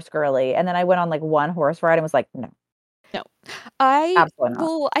be a horse girly. And then I went on like one horse ride and was like, no, No. absolutely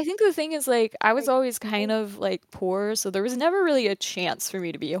not. I think the thing is like I was always kind of like poor, so there was never really a chance for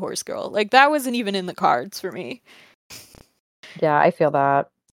me to be a horse girl. Like that wasn't even in the cards for me. Yeah, I feel that.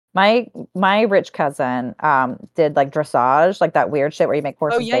 My rich cousin did like dressage, like that weird shit where you make Oh,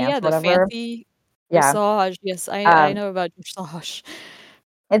 horses yeah, dance yeah, or the whatever. fancy Yeah. dressage. Yes, I Um, know about dressage.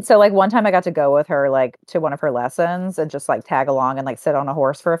 and so like one time I got to go with her like to one of her lessons and just like tag along and like sit on a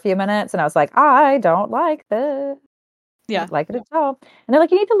horse for a few minutes. And I was like, I don't like this. I Yeah. don't like it at all. And they're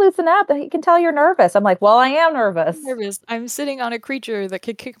like, you need to loosen up. You can tell you're nervous. I'm like, well, I am I'm nervous. nervous. I'm sitting on a creature that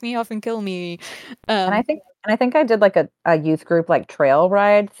could kick me off and kill me. And I Um, think and I think I did like a youth group like trail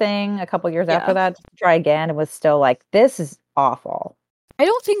ride thing a couple years after yeah. that to try again and was still like, this is awful. I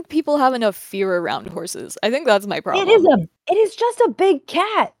don't think people have enough fear around horses. I think that's my It is problem. it is just a big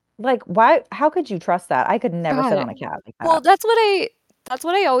cat. Like, why how could you trust that? I could never sit God. on a cat like Well, that. that's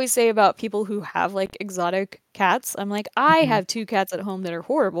what I always say about people who have like exotic cats. I'm like, I Mhm. have two cats at home that are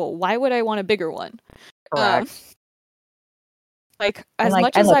horrible. Why would I want a bigger one? Um, Correct. like as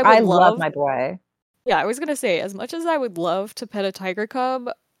much And as look, I I would love love, my boy. yeah, I was gonna say, as much as I would love to pet a tiger cub,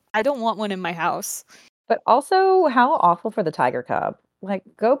 I don't want one in my house. But also, how awful for the tiger cub. Like,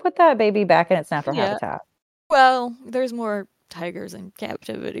 go put that baby back in its natural Yeah. habitat. Well, there's more tigers in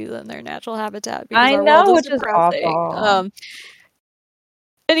captivity than their natural habitat because I our world know, is which is depressing. awful.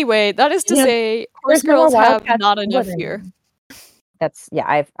 Anyway, that is to You know, say, horse there's no more girls have wildcats not in enough England fear. anymore. That's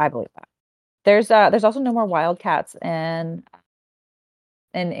yeah, I believe that. There's also no more wildcats in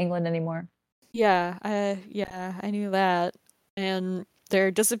England anymore. Yeah, I knew that. And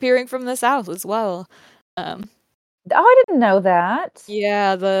they're disappearing from the south as well. Um, Oh, I didn't know that.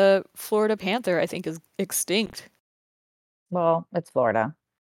 yeah, the Florida panther, I think, is extinct. Well, it's Florida.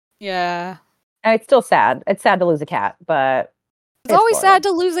 Yeah. And it's still sad. It's sad to lose a cat, but It's it's always Florida. sad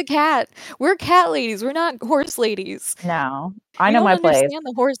to lose a cat. We're cat ladies. We're not horse ladies. No, I We know don't my place. understand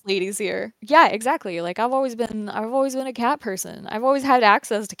the horse ladies here. Yeah, exactly. Like I've always been a cat person. I've always had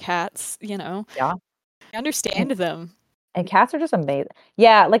access to cats. Yeah. I understand them. And cats are just amazing.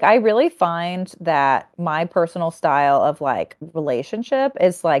 Yeah, like I really find that my personal style of like relationship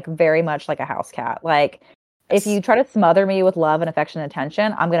is like very much like a house cat. Like if you Yes. try to smother me with love and affection and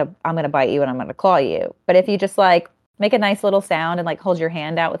attention, I'm gonna bite you and I'm gonna claw you. But if you just like make a nice little sound and like hold your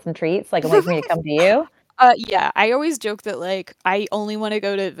hand out with some treats, like and wait for me to come to you, Yeah, I always joke that like I only want to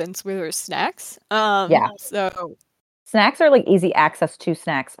go to events where there's snacks. yeah. So Snacks are like easy access to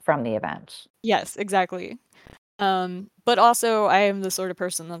snacks from the event. yes, exactly. But also I am the sort of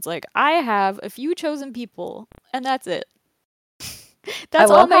person that's like I have a few chosen people and that's it. I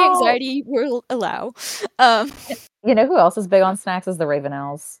That's all love my how anxiety will allow. Um, you know who else is big on snacks is the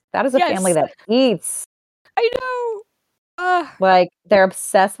Ravenels. That is a family yes, that eats. I know. Uh, Like, they're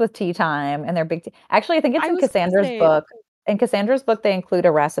obsessed with tea time and they're big tea actually, I think it's I in was gonna Cassandra's say, book. In Cassandra's book, they include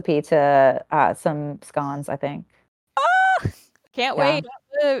a recipe to, some scones, I think. ah, can't Yeah. wait.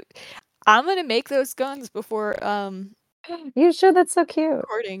 Uh, I'm gonna make those guns before You should, that's so cute.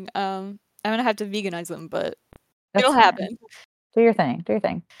 recording. I'm gonna have to veganize them, but That's it'll fine. happen. Do your thing, do your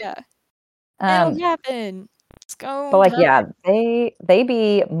thing. Yeah, it'll Um, happen. but, Scone like, time. yeah, they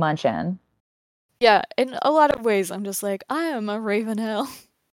be munching. Yeah, in a lot of ways, I'm just like I am a Ravenel.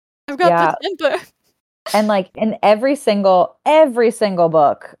 I've got the Yeah, temper. and, like, in every single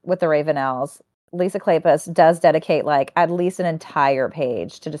book with the Ravenels, Lisa Kleypas does dedicate, like, at least an entire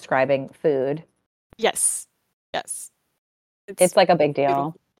page to describing food. Yes, yes, it's It's, like, a big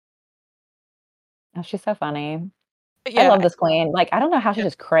beautiful. deal. Oh, she's so funny. But I yeah, love this queen. Like, I don't know how she yeah,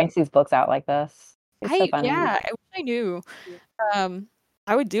 just cranks these books out like this. She's so funny. I wish I knew. Um,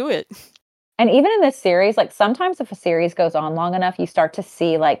 I would do it. And even in this series, like sometimes if a series goes on long enough, you start to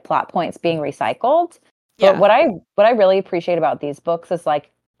see like plot points being recycled. But Yeah, what I really appreciate about these books is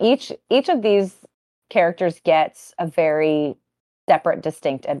like each of these characters gets a very separate,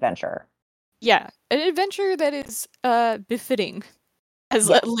 distinct adventure. yeah, an adventure that is befitting, as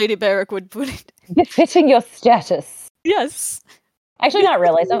Yes. Lady Barrack would put it. Befitting your status. Yes, Actually, not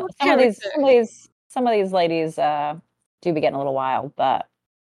really. befitting Some your some of these character. some of these some of these ladies do be getting a little wild, but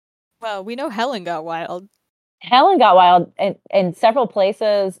Well, we know Helen got wild. Helen got wild in several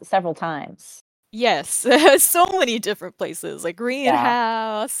places, several times. Yes, so many different places, like Yeah,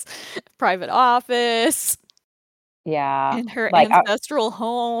 greenhouse, private office, yeah, in her like ancestral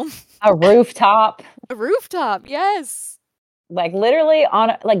home, a rooftop, a rooftop. Yes, like literally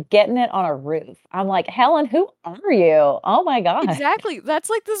like getting it on a roof. I'm like, Helen, who are you? Oh my god, exactly. That's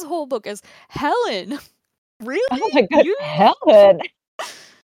like this whole book is Helen. oh Really? my god, You Helen.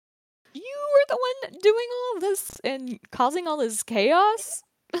 you were the one doing all of this and causing all this chaos?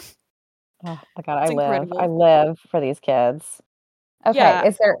 Oh my god, It's I incredible. live for these kids. Okay, Yeah.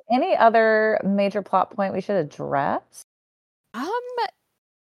 is there any other major plot point we should address? Um,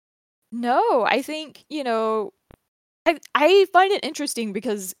 no, I think, I find it interesting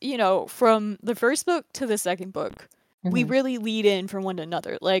because, from the first book to the second book, we Mhm. really lead in from one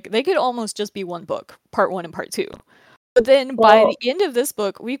another. Like, they could almost just be one book, part 1 and part 2. But then by the Well end of this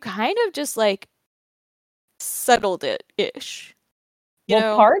book, we've kind of just, like, settled it-ish, you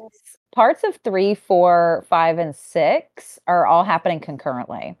well, know? parts of 3, 4, 5, and 6 are all happening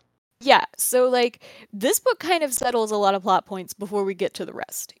concurrently. Yeah, so, like, this book kind of settles a lot of plot points before we get to the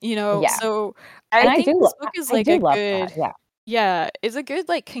rest, you know? Yeah, So, and I think this book is, I like, do a love that, good yeah. yeah, is a good,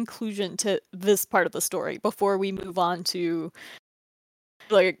 like, conclusion to this part of the story before we move on to,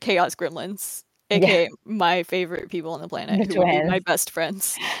 like, Chaos Gremlins, Yeah, aka my favorite people on the planet the who would be my twins. best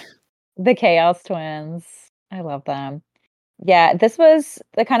friends. The Chaos Twins. I love them. Yeah, this was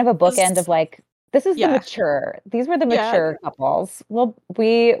the kind of a bookend of, 'Cause like, this is the yeah, mature these were the yeah, mature couples. Well,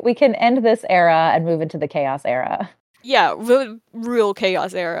 we can end this era and move into the chaos era. yeah, the real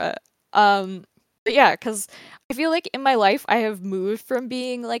Chaos era. But yeah, because I feel like in my life, I have moved from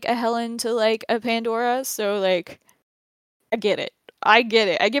being, like, a Helen to, like, a Pandora, so, like, I get it. I get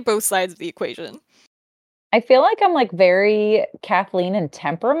it. I get both sides of the equation. I feel like I'm, like, very Kathleen in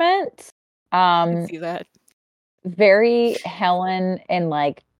temperament, I can um, see that. very Helen in,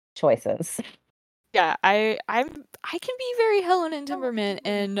 like, choices. Yeah, I can be very Helen in temperament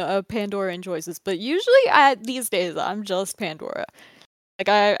and Pandora in choices, but usually at these days I'm just Pandora. Like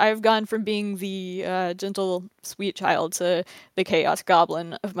I've gone from being the gentle, sweet child to the chaos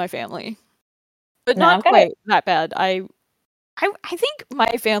goblin of my family, but No, not I've got it. quite that bad. I think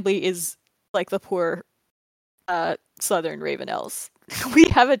my family is like the poor Southern Ravenels. We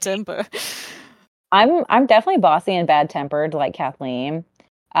have a temper. I'm definitely bossy and bad-tempered like Kathleen,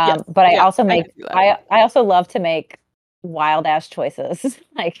 Yes, but yes, I can see that. I also love to make wild ass choices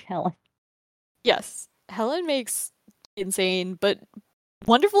like Helen. Yes, Helen makes insane but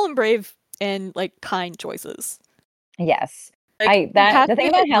wonderful and brave and like kind choices. Yes. Like I that the thing compassionate,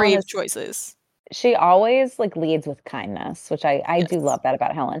 about Helen brave is choices. she always, like, leads with kindness, which I do Yes. love that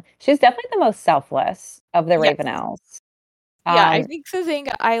about Helen. She's definitely the most selfless of the Yes. Ravenels. Yeah, I Um, think the thing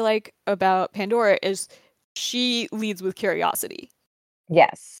I like about Pandora is she leads with curiosity.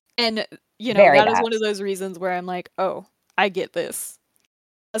 yes, And, very that is that. one of those reasons where I'm like, "Oh, I get this."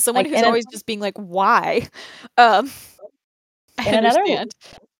 As someone Like, who's always just being like, "Why?" Um, I in another understand.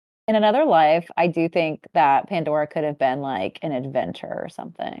 in another life, I do think that Pandora could have been, like, an adventurer or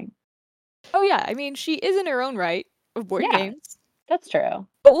something. Oh, yeah, I mean, she is in her own right of board Yeah, games, that's true.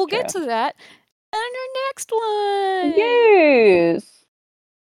 but That's we'll get true. to that in our next one. Yes.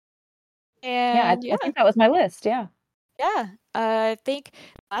 Yeah, And I yeah. think that was my list, yeah. Yeah, I think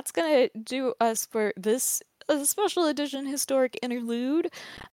that's gonna do us for this special edition historic interlude.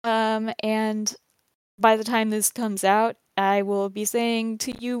 And by the time this comes out, I will be saying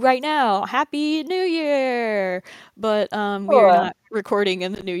to you right now, Happy New Year! But we are Cool. not recording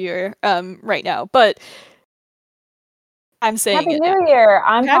in the new year right now, but I'm saying Happy it now. New Year.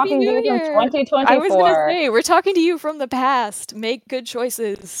 I'm Happy talking to New you from Year! I was gonna 2024. say, we're talking to you from the past. Make good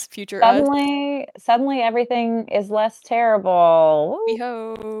choices, future us. Suddenly everything is less terrible. We Woo.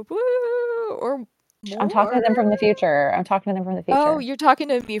 hope. Woo! Or I'm more? talking to them from the future. I'm talking to them from the Oh, future. you're talking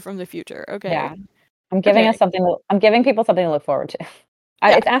to me from the future. Okay. Yeah. Okay. I'm giving people something to look forward to.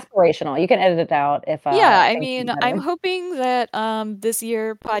 Yeah. It's aspirational. You can edit it out if Yeah, I things mean, get I'm better. hoping that this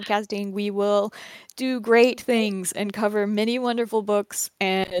year podcasting we will do great things and cover many wonderful books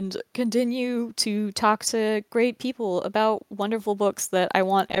and continue to talk to great people about wonderful books that I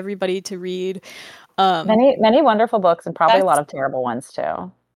want everybody to read. Um Many wonderful books and probably a lot that's of terrible ones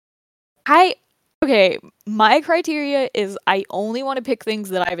too. I okay, my criteria is I only want to pick things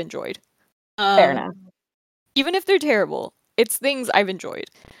that I've enjoyed. Fair Um enough. Even if they're terrible, it's things I've enjoyed.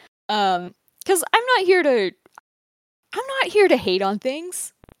 Because I'm not here to hate on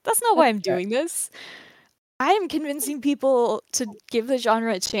things. That's not why That's I'm true. doing this. I am convincing people to give the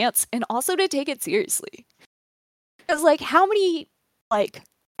genre a chance and also to take it seriously. Because, like, how many, like,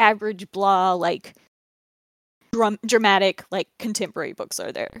 average blah, like, dramatic, like, contemporary books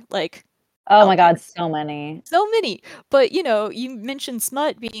are there? Like, Oh out my there. god, so many. So many. But, you mentioned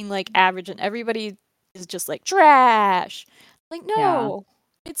smut being, like, average and everybody is just like, trash. Like, Yeah. no.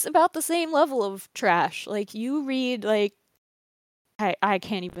 It's about the same level of trash. Like, you read, like, I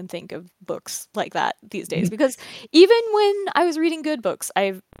can't even think of books like that these days because even when I was reading good books,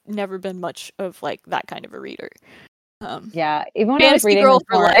 I've never been much of like that kind of a reader. Um, Yeah, even when I was Fantasy reading girl the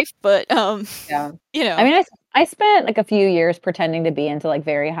for more life, but yeah. you I know, mean, I spent, like, a few years pretending to be into, like,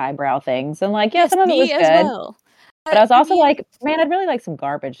 very highbrow things, and, like, yeah, yes, some of it was me as good, well. but I was I also mean, like, "Man, I'd really like some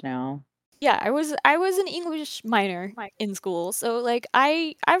garbage now." yeah, I was an English minor in school, so like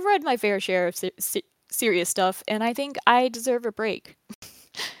I've read my fair share of serious stuff, and I think I deserve a break.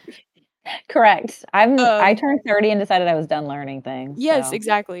 Correct. I Um, turned 30 and decided I was done learning things. yes, So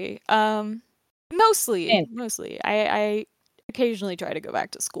exactly. Mostly, and mostly. I occasionally try to go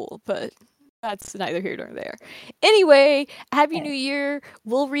back to school, but that's neither here nor there. Anyway, Happy New Year.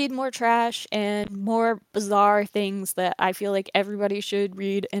 We'll read more trash and more bizarre things that I feel like everybody should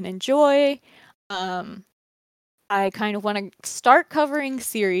read and enjoy. Um, I kind of want to start covering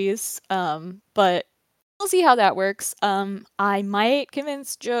series, but we'll see how that works. I might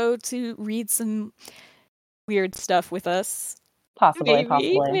convince Joe to read some weird stuff with us. possibly, Maybe,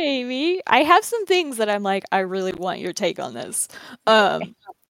 possibly. maybe. I have some things that I'm like, I really want your take on this.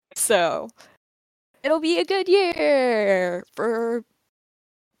 So it'll be a good year for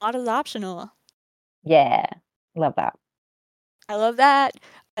Plot is Optional. Yeah. Love that. I love that.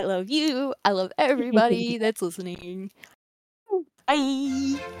 I love you. I love everybody that's listening.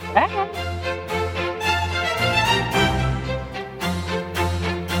 Bye. Bye.